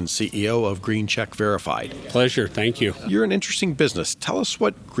 founder and CEO of Green Check Verified. Pleasure, thank you. You're an interesting business. Tell us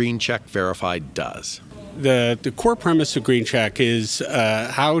what Green Check Verified does. The core premise of Green Check is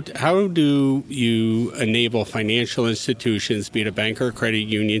how do you enable financial institutions, be it a bank or a credit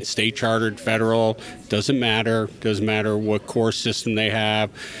union, state chartered, federal, doesn't matter what core system they have,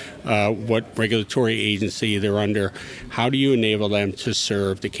 what regulatory agency they're under, how do you enable them to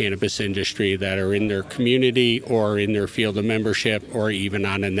serve the cannabis industry that are in their community or in their field of membership or even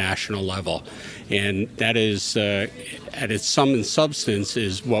on a national level? And that is, at its sum and substance,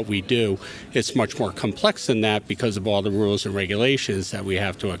 is what we do. It's much more complex than that because of all the rules and regulations that we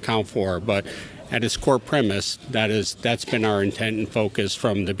have to account for. But at its core premise, that's been our intent and focus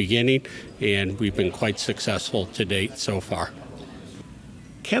from the beginning, and we've been quite successful to date so far.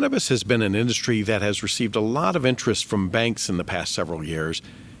 Cannabis has been an industry that has received a lot of interest from banks in the past several years,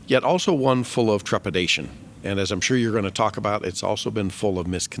 yet also one full of trepidation. And as I'm sure you're going to talk about, it's also been full of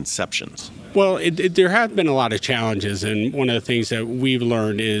misconceptions. Well, there have been a lot of challenges, and one of the things that we've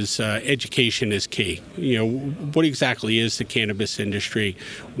learned is education is key. What exactly is the cannabis industry?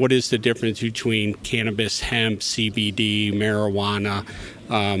 What is the difference between cannabis, hemp, CBD, marijuana?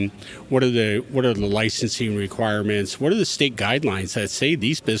 What are the licensing requirements? What are the state guidelines that say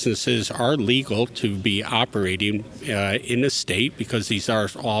these businesses are legal to be operating in a state, because these are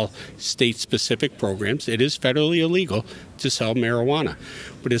all state-specific programs? It is federally illegal to sell marijuana,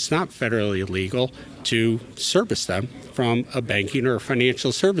 but it's not federally illegal to service them from a banking or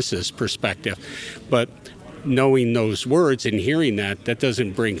financial services perspective. But knowing those words and hearing that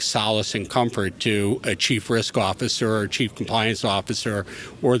doesn't bring solace and comfort to a chief risk officer or chief compliance officer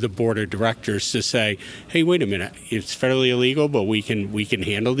or the board of directors to say, hey, wait a minute, it's federally illegal, but we can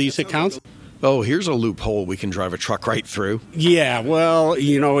handle these accounts. Oh, here's a loophole we can drive a truck right through. Yeah, well,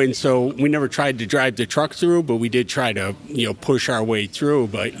 and so we never tried to drive the truck through, but we did try to, push our way through.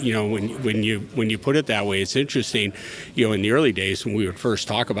 But, when you put it that way, it's interesting. In the early days when we would first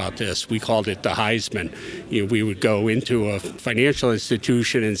talk about this, we called it the Heisman. We would go into a financial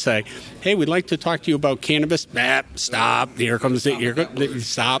institution and say, hey, we'd like to talk to you about cannabis. Stop. Here comes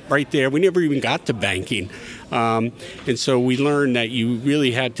stop right there. We never even got to banking. And so we learned that you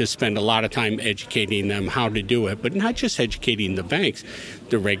really had to spend a lot of time educating them how to do it, but not just educating the banks,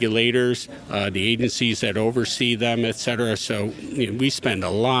 the regulators, the agencies that oversee them, et cetera. So we spend a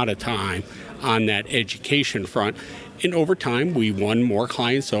lot of time on that education front. And over time, we won more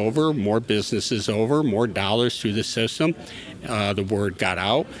clients over, more businesses over, more dollars through the system. The word got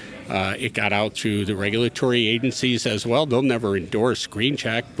out. It got out through the regulatory agencies as well. They'll never endorse Green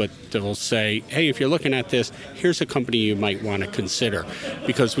Check, but they'll say, hey, if you're looking at this, here's a company you might want to consider,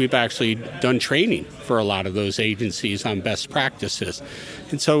 because we've actually done training for a lot of those agencies on best practices.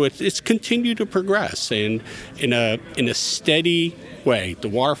 And so it's continued to progress in a steady way. The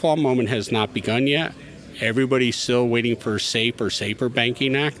waterfall moment has not begun yet. Everybody's still waiting for SAFE or Safer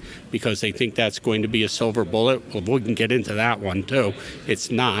Banking Act because they think that's going to be a silver bullet. Well, we can get into that one too. It's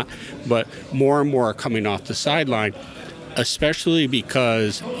not. But more and more are coming off the sideline, especially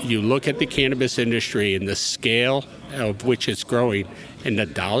because you look at the cannabis industry and the scale of which it's growing and the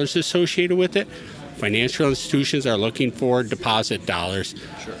dollars associated with it. Financial institutions are looking for deposit dollars.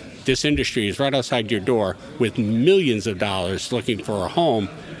 Sure. This industry is right outside your door with millions of dollars looking for a home,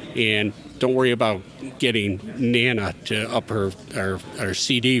 and don't worry about getting Nana to up her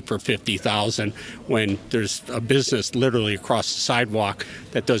CD for $50,000 when there's a business literally across the sidewalk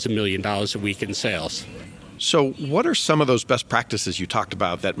that does $1 million a week in sales. So what are some of those best practices you talked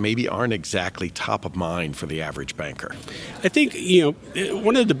about that maybe aren't exactly top of mind for the average banker? I think,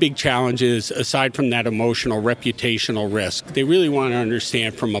 one of the big challenges, aside from that emotional, reputational risk, they really want to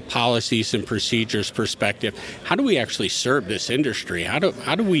understand from a policies and procedures perspective, how do we actually serve this industry? How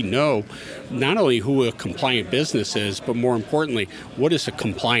do we know not only who a compliant business is, but more importantly, what is a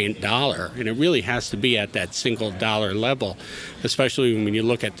compliant dollar? And it really has to be at that single dollar level, especially when you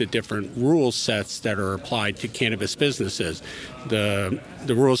look at the different rule sets that are applied to cannabis businesses. The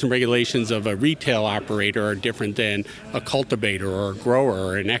rules and regulations of a retail operator are different than a cultivator or a grower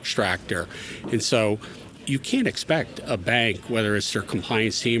or an extractor. And so you can't expect a bank, whether it's their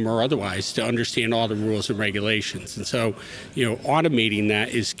compliance team or otherwise, to understand all the rules and regulations. And so, automating that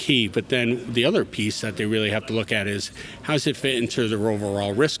is key. But then the other piece that they really have to look at is how does it fit into their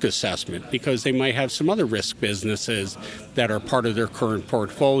overall risk assessment? Because they might have some other risk businesses that are part of their current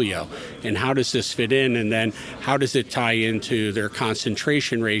portfolio. And how does this fit in? And then how does it tie into their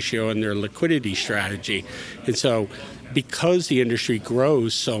concentration ratio and their liquidity strategy? And so, because the industry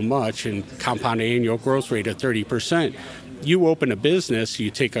grows so much and compound annual growth rate of 30%, you open a business, you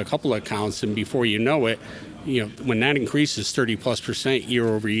take a couple of accounts, and before you know it, when that increases 30+% year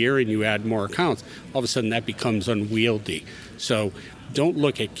over year and you add more accounts, all of a sudden that becomes unwieldy. So don't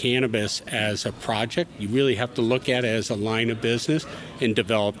look at cannabis as a project. You really have to look at it as a line of business and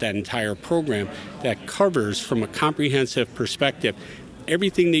develop that entire program that covers, from a comprehensive perspective,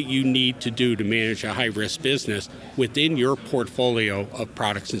 everything that you need to do to manage a high-risk business within your portfolio of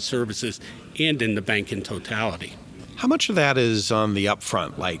products and services and in the bank in totality. How much of that is on the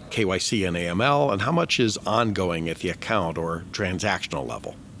upfront, like KYC and AML, and how much is ongoing at the account or transactional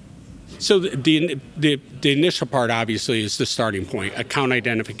level? So the initial part, obviously, is the starting point: account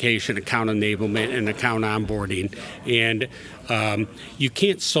identification, account enablement, and account onboarding. And you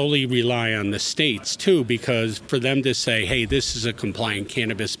can't solely rely on the states, too, because for them to say, hey, this is a compliant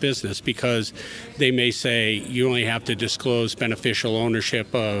cannabis business, because they may say you only have to disclose beneficial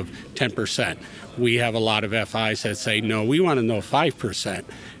ownership of 10%. We have a lot of FIs that say, no, we want to know 5%,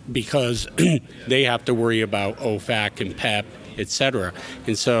 because they have to worry about OFAC and PEP, et cetera.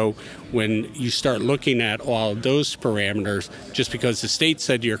 And so when you start looking at all of those parameters, just because the state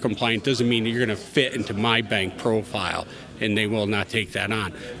said you're compliant doesn't mean you're going to fit into my bank profile, and they will not take that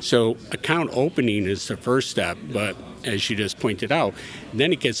on. So account opening is the first step, but as you just pointed out,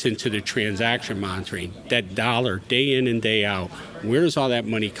 then it gets into the transaction monitoring. That dollar, day in and day out, where does all that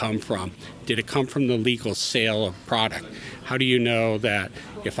money come from? Did it come from the legal sale of product? How do you know that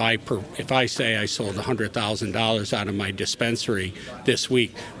if I say I sold $100,000 out of my dispensary this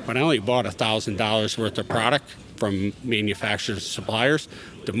week, but I only bought $1,000 worth of product from manufacturers and suppliers,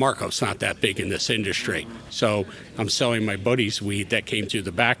 the markup's not that big in this industry. So I'm selling my buddy's weed that came through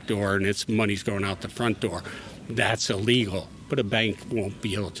the back door and its money's going out the front door. That's illegal, but a bank won't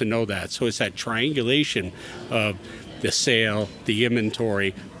be able to know that. So it's that triangulation of the sale, the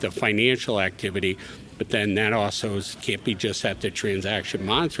inventory, the financial activity, but then that also can't be just at the transaction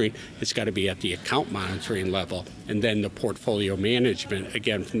monitoring. It's got to be at the account monitoring level, and then the portfolio management,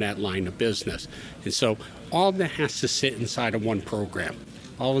 again, from that line of business. And so all of that has to sit inside of one program.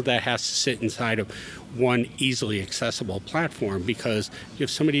 All of that has to sit inside of one easily accessible platform, because you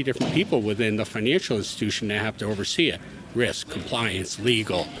have so many different people within the financial institution that have to oversee it. Risk, compliance,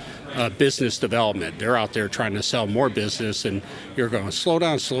 legal, business development. They're out there trying to sell more business, and you're going, slow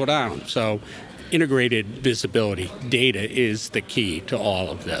down, slow down. So integrated visibility, data is the key to all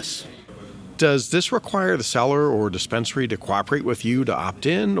of this. Does this require the seller or dispensary to cooperate with you to opt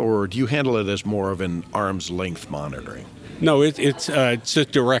in, or do you handle it as more of an arm's length monitoring? No, it's a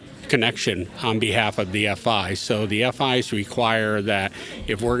direct connection on behalf of the FI. So the FIs require that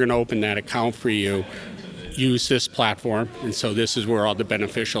if we're going to open that account for you, use this platform. And so this is where all the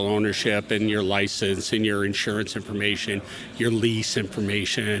beneficial ownership and your license and your insurance information, your lease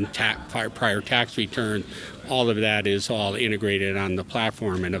information, prior tax return, all of that is all integrated on the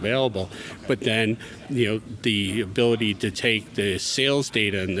platform and available. But then, the ability to take the sales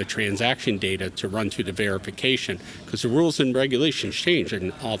data and the transaction data to run through the verification, because the rules and regulations change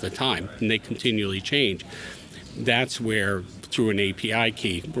all the time, and they continually change. That's where, through an API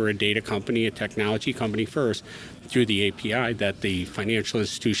key, we're a data company, a technology company first, through the API that the financial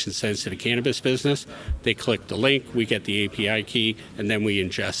institution sends to the cannabis business, they click the link, we get the API key, and then we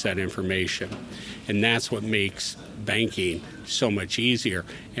ingest that information. And that's what makes banking so much easier,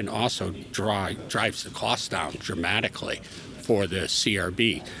 and also drives the cost down dramatically for the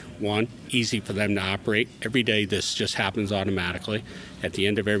CRB. One, easy for them to operate. Every day this just happens automatically. At the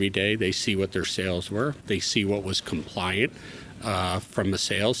end of every day, they see what their sales were. They see what was compliant from the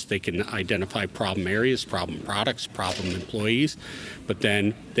sales. They can identify problem areas, problem products, problem employees, but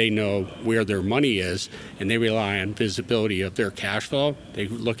then they know where their money is, and they rely on visibility of their cash flow. They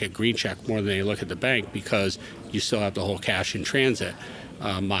look at GreenCheck more than they look at the bank, because you still have the whole cash in transit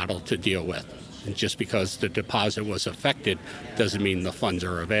model to deal with. And just because the deposit was affected doesn't mean the funds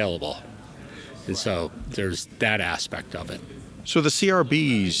are available. And so there's that aspect of it. So the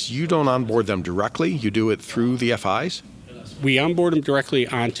CRBs, you don't onboard them directly, you do it through the FIs? We onboard them directly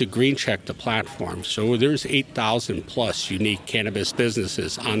onto GreenCheck, the platform. So there's 8,000 plus unique cannabis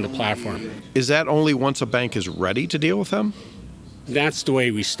businesses on the platform. Is that only once a bank is ready to deal with them? That's the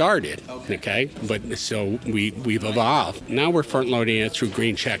way we started, okay? But so we've evolved. Now we're front-loading it through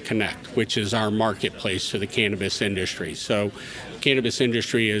GreenCheck Connect, which is our marketplace for the cannabis industry. So cannabis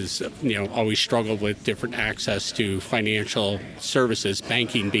industry has always struggled with different access to financial services,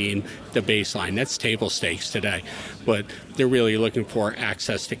 banking being the baseline. That's table stakes today. But they're really looking for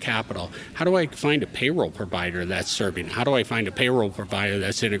access to capital. How do I find a payroll provider that's serving? How do I find a payroll provider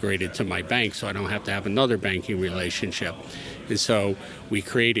that's integrated to my bank so I don't have to have another banking relationship? And so we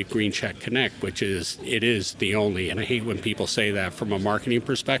created GreenCheck Connect, which is the only, and I hate when people say that from a marketing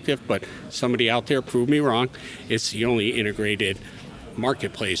perspective, but somebody out there prove me wrong, it's the only integrated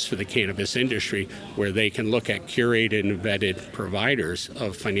marketplace for the cannabis industry where they can look at curated and vetted providers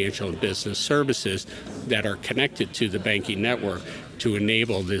of financial and business services that are connected to the banking network to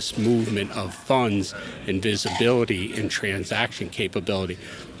enable this movement of funds and visibility and transaction capability.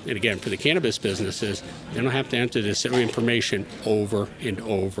 And again, for the cannabis businesses, they don't have to enter this information over and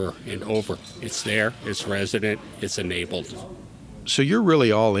over and over. It's there, it's resident, it's enabled. So you're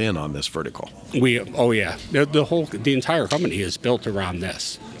really all in on this vertical. The entire company is built around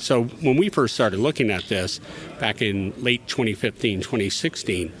this. So when we first started looking at this back in late 2015,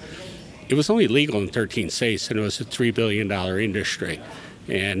 2016, it was only legal in 13 states, and it was a $3 billion industry.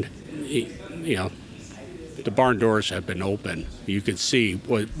 And, the barn doors have been open. You could see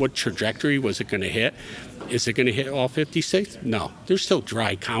what trajectory was it going to hit. Is it going to hit all 50 states? No. There's still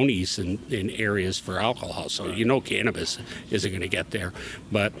dry counties in areas for alcohol, so cannabis isn't going to get there.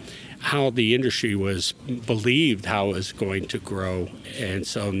 But how the industry was believed how it was going to grow, and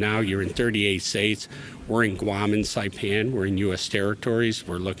so now you're in 38 states. We're in Guam and Saipan. We're in U.S. territories.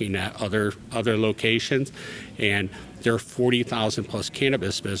 We're looking at other locations, and there are 40,000 plus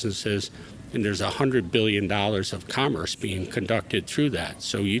cannabis businesses, and there's $100 billion of commerce being conducted through that.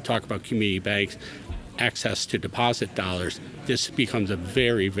 So you talk about community banks, access to deposit dollars. This becomes a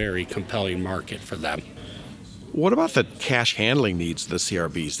very, very compelling market for them. What about the cash handling needs of the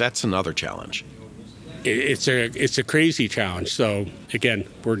CRBs? That's another challenge. It's a crazy challenge. So again,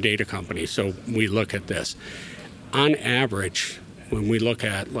 we're a data company, so we look at this. On average, when we look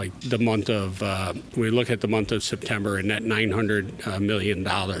at the month of September and that $900 million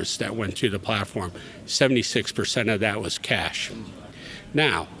that went through the platform, 76% of that was cash.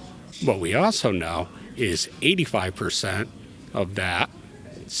 Now, what we also know is 85% of that,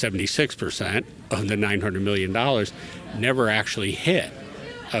 76% of the $900 million never actually hit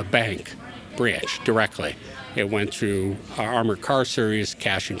a bank branch directly. It went through our armored car series,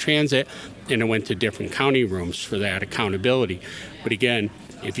 cash in transit, and it went to different county rooms for that accountability. But again,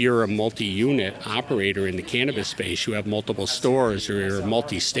 if you're a multi-unit operator in the cannabis space, you have multiple stores, or you're a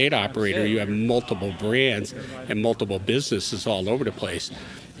multi-state operator, you have multiple brands and multiple businesses all over the place.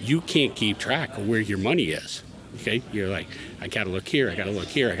 You can't keep track of where your money is. Okay? You're like, I got to look here, I got to look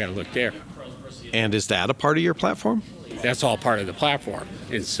here, I got to look there. And is that a part of your platform? That's all part of the platform.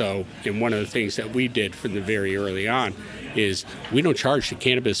 And one of the things that we did from the very early on is we don't charge the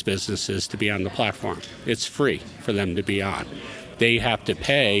cannabis businesses to be on the platform. It's free for them to be on. They have to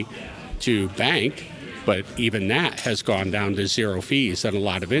pay to bank, but even that has gone down to zero fees in a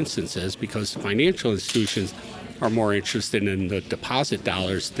lot of instances because financial institutions are more interested in the deposit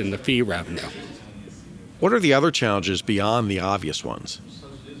dollars than the fee revenue. What are the other challenges beyond the obvious ones?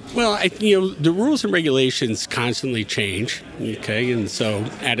 Well, the rules and regulations constantly change, okay? And so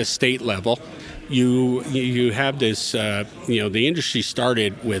at a state level, you have this, the industry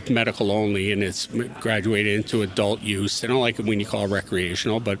started with medical only, and it's graduated into adult use. I don't like it when you call it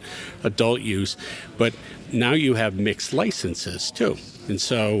recreational, but adult use. But now you have mixed licenses, too. And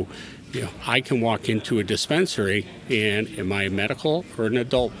so, I can walk into a dispensary, and am I a medical or an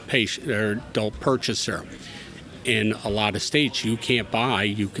adult patient or adult purchaser? In a lot of states, you can't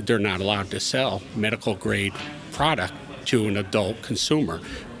buy, they're not allowed to sell medical grade product to an adult consumer,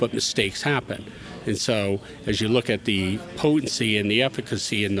 but mistakes happen. And so as you look at the potency and the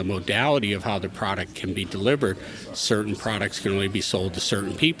efficacy and the modality of how the product can be delivered, certain products can only be sold to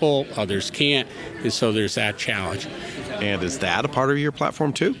certain people, others can't, and so there's that challenge. And is that a part of your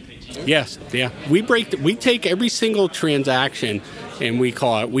platform too? Yes, yeah. We take every single transaction and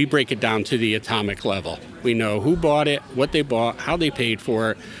we break it down to the atomic level. We know who bought it, what they bought, how they paid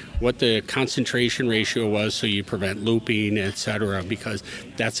for it, what the concentration ratio was so you prevent looping, et cetera, because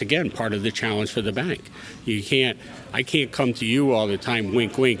that's, again, part of the challenge for the bank. I can't come to you all the time,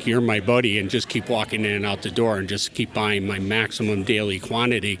 wink, wink, you're my buddy, and just keep walking in and out the door and just keep buying my maximum daily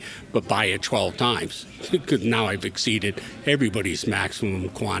quantity, but buy it 12 times. Because now I've exceeded everybody's maximum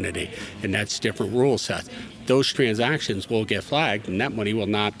quantity, and that's different rule sets. Those transactions will get flagged, and that money will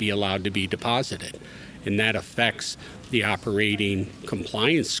not be allowed to be deposited. And that affects the operating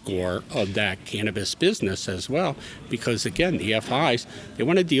compliance score of that cannabis business as well, because again, the FIs, they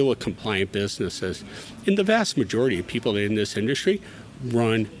want to deal with compliant businesses. And the vast majority of people in this industry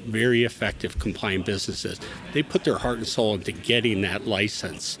run very effective compliant businesses. They put their heart and soul into getting that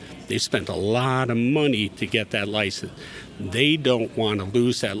license. They spent a lot of money to get that license. They don't want to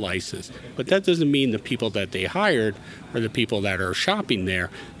lose that license. But that doesn't mean the people that they hired or the people that are shopping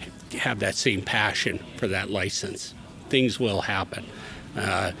there have that same passion for that license. Things will happen.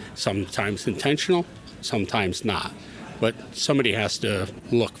 Sometimes intentional, sometimes not. But somebody has to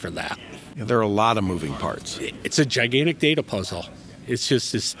look for that. There are a lot of moving parts. It's a gigantic data puzzle. It's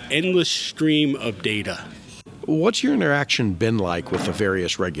just this endless stream of data. What's your interaction been like with the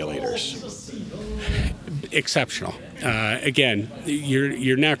various regulators? Exceptional. Again,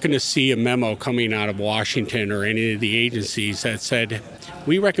 you're not going to see a memo coming out of Washington or any of the agencies that said,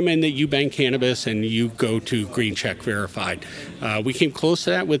 we recommend that you bank cannabis and you go to Green Check Verified. We came close to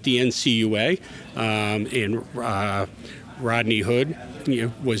that with the NCUA, and Rodney Hood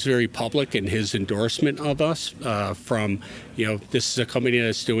was very public in his endorsement of us from, this is a company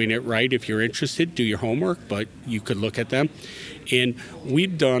that's doing it right. If you're interested, do your homework, but you could look at them. And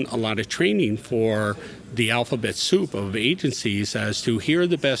we've done a lot of training for the alphabet soup of agencies as to here are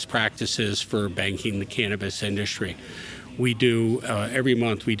the best practices for banking the cannabis industry. We do, every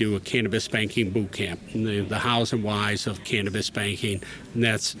month we do a cannabis banking boot camp, the hows and whys of cannabis banking, and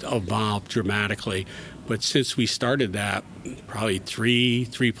that's evolved dramatically. But since we started that probably three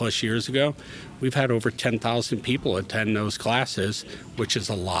plus years ago, we've had over 10,000 people attend those classes, which is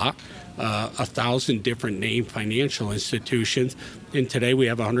a lot. 1,000 different named financial institutions, and today we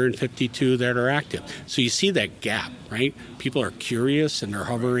have 152 that are active. So you see that gap, right? People are curious and they're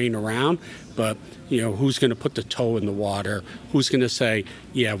hovering around, but who's going to put the toe in the water? Who's going to say,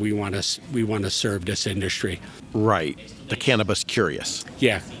 yeah, we want to serve this industry? Right, the cannabis curious.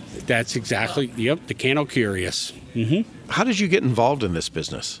 Yeah, that's exactly, the canno curious. Mm-hmm. How did you get involved in this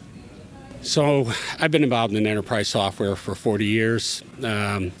business? So I've been involved in enterprise software for 40 years.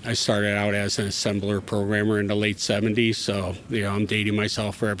 I started out as an assembler programmer in the late 70s. So, I'm dating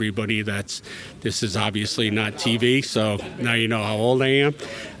myself for everybody. This is obviously not TV. So now you know how old I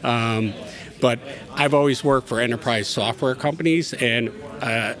am. But I've always worked for enterprise software companies, and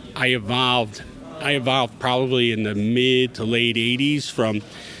I evolved probably in the mid to late 80s from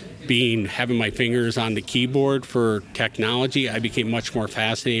having my fingers on the keyboard for technology. I became much more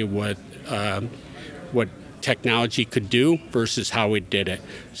fascinated with what technology could do versus how it did it.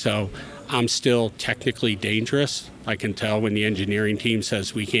 So I'm still technically dangerous. I can tell when the engineering team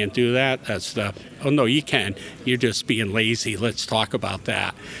says we can't do that. That's oh no, you can. You're just being lazy. Let's talk about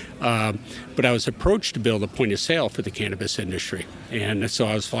that. But I was approached to build a point of sale for the cannabis industry. And so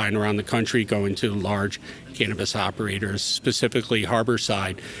I was flying around the country going to large cannabis operators, specifically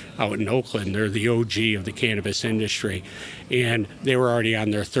Harborside out in Oakland. They're the OG of the cannabis industry. And they were already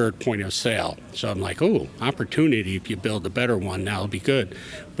on their third point of sale. So I'm like, opportunity. If you build a better one, that'll be good.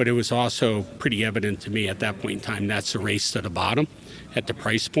 But it was also pretty evident to me at that point in time, that's a race to the bottom at the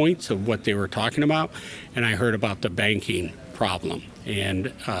price points of what they were talking about. And I heard about the banking problem. And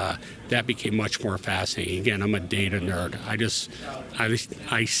that became much more fascinating. Again, I'm a data nerd.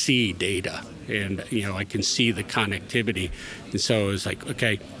 I see data, and I can see the connectivity. And so it was like,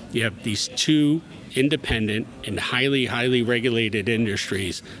 okay, you have these two independent and highly, highly regulated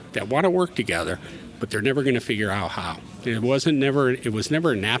industries that want to work together, but they're never going to figure out how. It was never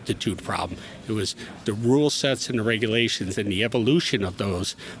an aptitude problem. It was the rule sets and the regulations and the evolution of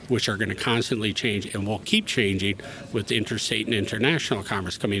those, which are going to constantly change and will keep changing with interstate and international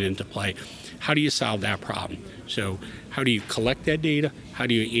commerce coming into play. How do you solve that problem? So how do you collect that data? How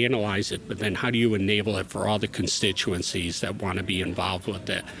do you analyze it? But then how do you enable it for all the constituencies that want to be involved with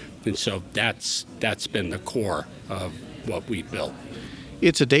it? And so that's been the core of what we built.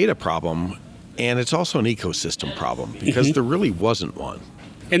 It's a data problem. And it's also an ecosystem problem because there really wasn't one.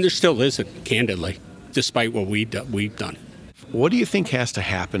 And there still isn't, candidly, despite what we've done. What do you think has to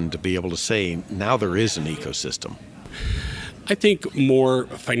happen to be able to say now there is an ecosystem? I think more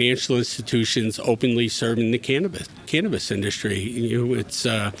financial institutions openly serving the cannabis industry. It's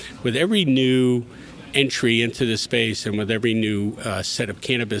with every new entry into the space and with every new set of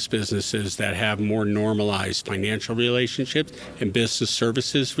cannabis businesses that have more normalized financial relationships and business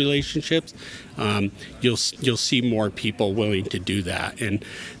services relationships, you'll see more people willing to do that. And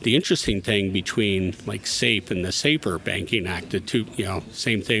the interesting thing between like SAFE and the Safer Banking Act, the two,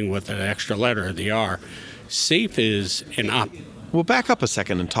 same thing with an extra letter, the R. SAFE is We'll back up a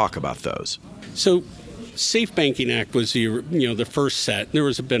second and talk about those. So Safe Banking Act was the first set. There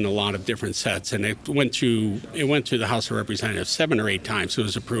was been a lot of different sets, and it went through the House of Representatives 7 or 8 times. It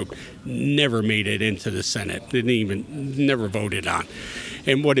was approved, never made it into the Senate. Never voted on.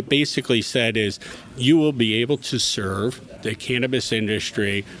 And what it basically said is you will be able to serve the cannabis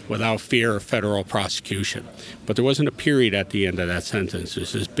industry without fear of federal prosecution. But there wasn't a period at the end of that sentence.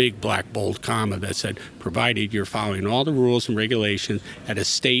 There's this big black bold comma that said, provided you're following all the rules and regulations at a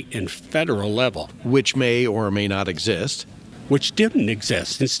state and federal level. Which may or may not exist. Which didn't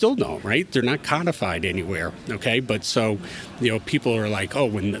exist and still don't, right? They're not codified anywhere, okay? But so, people are like,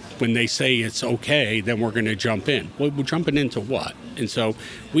 when they say it's okay, then we're going to jump in. Well, we're jumping into what? And so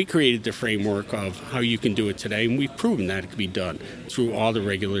we created the framework of how you can do it today, and we've proven that it can be done through all the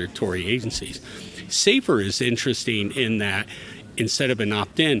regulatory agencies. Safer is interesting in that instead of an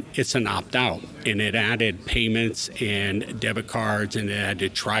opt-in, it's an opt-out, and it added payments and debit cards, and it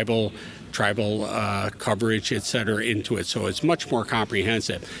added tribal coverage, et cetera, into it. So it's much more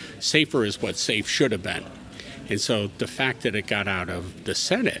comprehensive. Safer is what SAFE should have been. And so the fact that it got out of the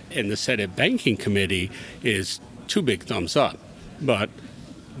Senate and the Senate Banking Committee is two big thumbs up. But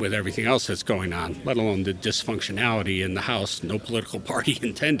with everything else that's going on, let alone the dysfunctionality in the House, no political party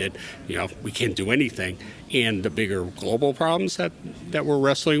intended, we can't do anything. And the bigger global problems that we're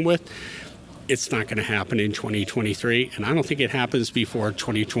wrestling with, it's not going to happen in 2023. And I don't think it happens before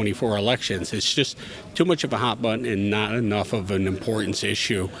 2024 elections. It's just too much of a hot button and not enough of an importance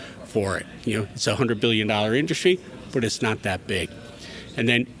issue for it. It's a $100 billion industry, but it's not that big. And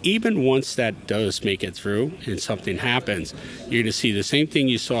then even once that does make it through and something happens, you're going to see the same thing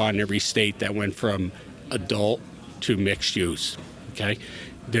you saw in every state that went from adult to mixed use, okay?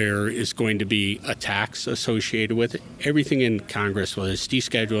 There is going to be a tax associated with it. Everything in Congress, whether it's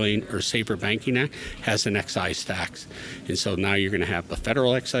descheduling or Safer Banking Act, has an excise tax. And so now you're going to have a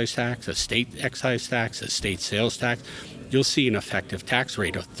federal excise tax, a state excise tax, a state sales tax. You'll see an effective tax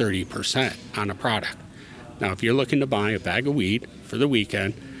rate of 30% on a product. Now, if you're looking to buy a bag of weed for the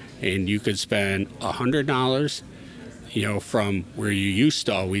weekend and you could spend $100, from where you used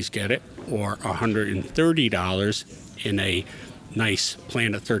to always get it, or $130 in a nice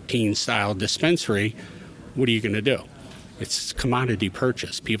Planet 13 style dispensary, what are you going to do? It's commodity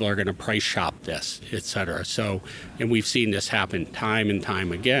purchase. People are going to price shop this, et cetera. So, and we've seen this happen time and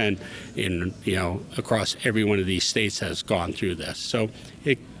time again across every one of these states has gone through this. So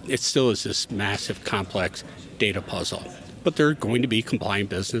it still is this massive, complex data puzzle. But there are going to be compliant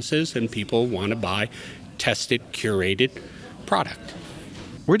businesses, and people want to buy tested, curated product.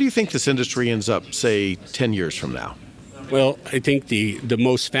 Where do you think this industry ends up, say, 10 years from now? Well, I think the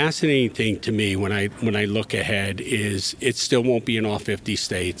most fascinating thing to me when I look ahead is it still won't be in all 50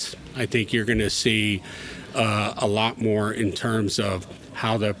 states. I think you're going to see a lot more in terms of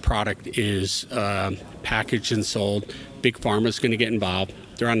how the product is packaged and sold. Big Pharma is going to get involved.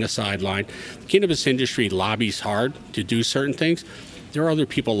 They're on the sideline. The cannabis industry lobbies hard to do certain things. There are other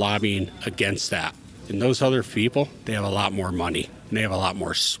people lobbying against that. And those other people, they have a lot more money and they have a lot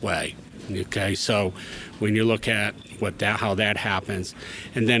more sway. Okay, so when you look at how that happens,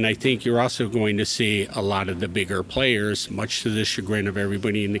 and then I think you're also going to see a lot of the bigger players, much to the chagrin of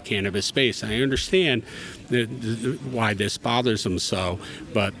everybody in the cannabis space. I understand why this bothers them so,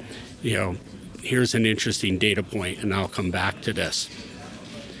 but here's an interesting data point, and I'll come back to this.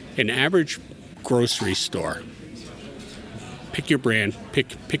 An average grocery store, pick your brand,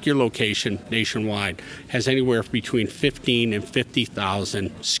 pick your location nationwide, has anywhere between 15 and 50,000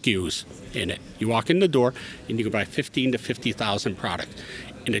 SKUs in it. You walk in the door and you can buy 15 to 50,000 products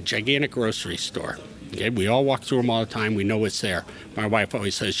in a gigantic grocery store. Okay, we all walk through them all the time. We know what's there. My wife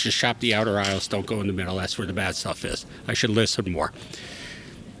always says, just shop the outer aisles, don't go in the middle. That's where the bad stuff is. I should listen more.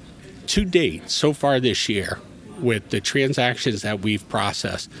 To date, so far this year, with the transactions that we've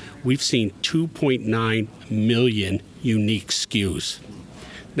processed, we've seen 2.9 million unique SKUs.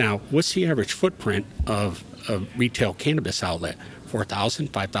 Now, what's the average footprint of a retail cannabis outlet?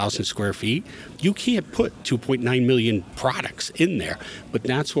 4,000, 5,000 square feet. You can't put 2.9 million products in there, but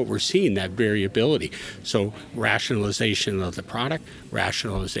that's what we're seeing, that variability. So rationalization of the product,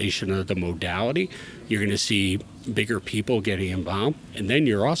 rationalization of the modality, you're going to see bigger people getting involved, and then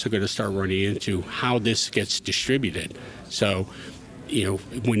you're also going to start running into how this gets distributed. So,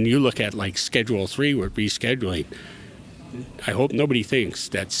 when you look at like Schedule 3 with rescheduling, I hope nobody thinks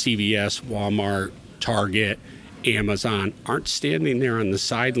that CVS, Walmart, Target, Amazon aren't standing there on the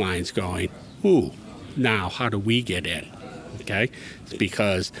sidelines going, ooh, now how do we get in? Okay?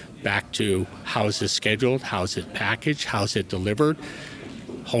 Because back to how is this scheduled? How is it packaged? How is it delivered?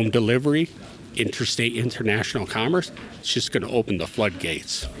 Home delivery, interstate, international commerce, it's just going to open the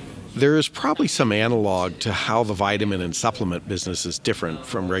floodgates. There is probably some analog to how the vitamin and supplement business is different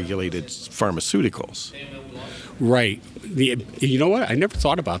from regulated pharmaceuticals. Right. You know what? I never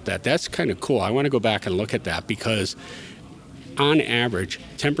thought about that. That's kind of cool. I want to go back and look at that because on average,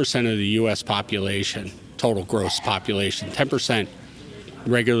 10% of the U.S. population, total gross population, 10%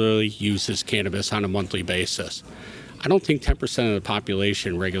 regularly uses cannabis on a monthly basis. I don't think 10% of the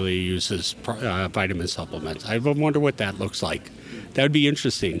population regularly uses vitamin supplements. I wonder what that looks like. That would be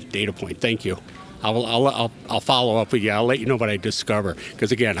interesting data point. Thank you. I'll follow up with you. I'll let you know what I discover.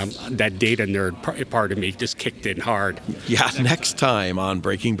 Because again, that data nerd part of me just kicked in hard. Yeah, next time on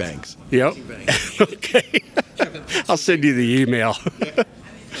Breaking Banks. Yep. Okay. I'll send you the email.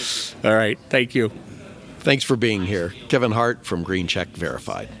 All right. Thank you. Thanks for being here. Kevin Hart from Green Check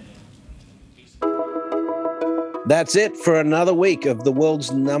Verified. That's it for another week of the world's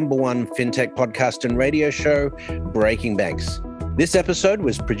 #1 fintech podcast and radio show, Breaking Banks. This episode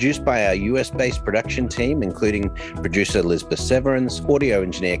was produced by our US-based production team, including producer Elizabeth Severance, audio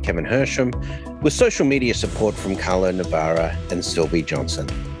engineer Kevin Hersham, with social media support from Carlo Navarra and Sylvie Johnson.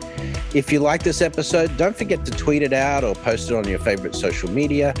 If you like this episode, don't forget to tweet it out or post it on your favorite social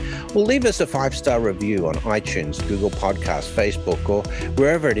media, or leave us a 5-star review on iTunes, Google Podcasts, Facebook, or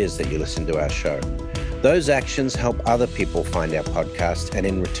wherever it is that you listen to our show. Those actions help other people find our podcast, and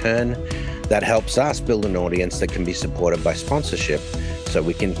in return, that helps us build an audience that can be supported by sponsorship so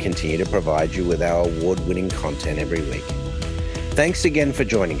we can continue to provide you with our award-winning content every week. Thanks again for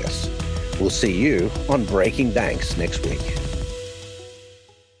joining us. We'll see you on Breaking Banks next week.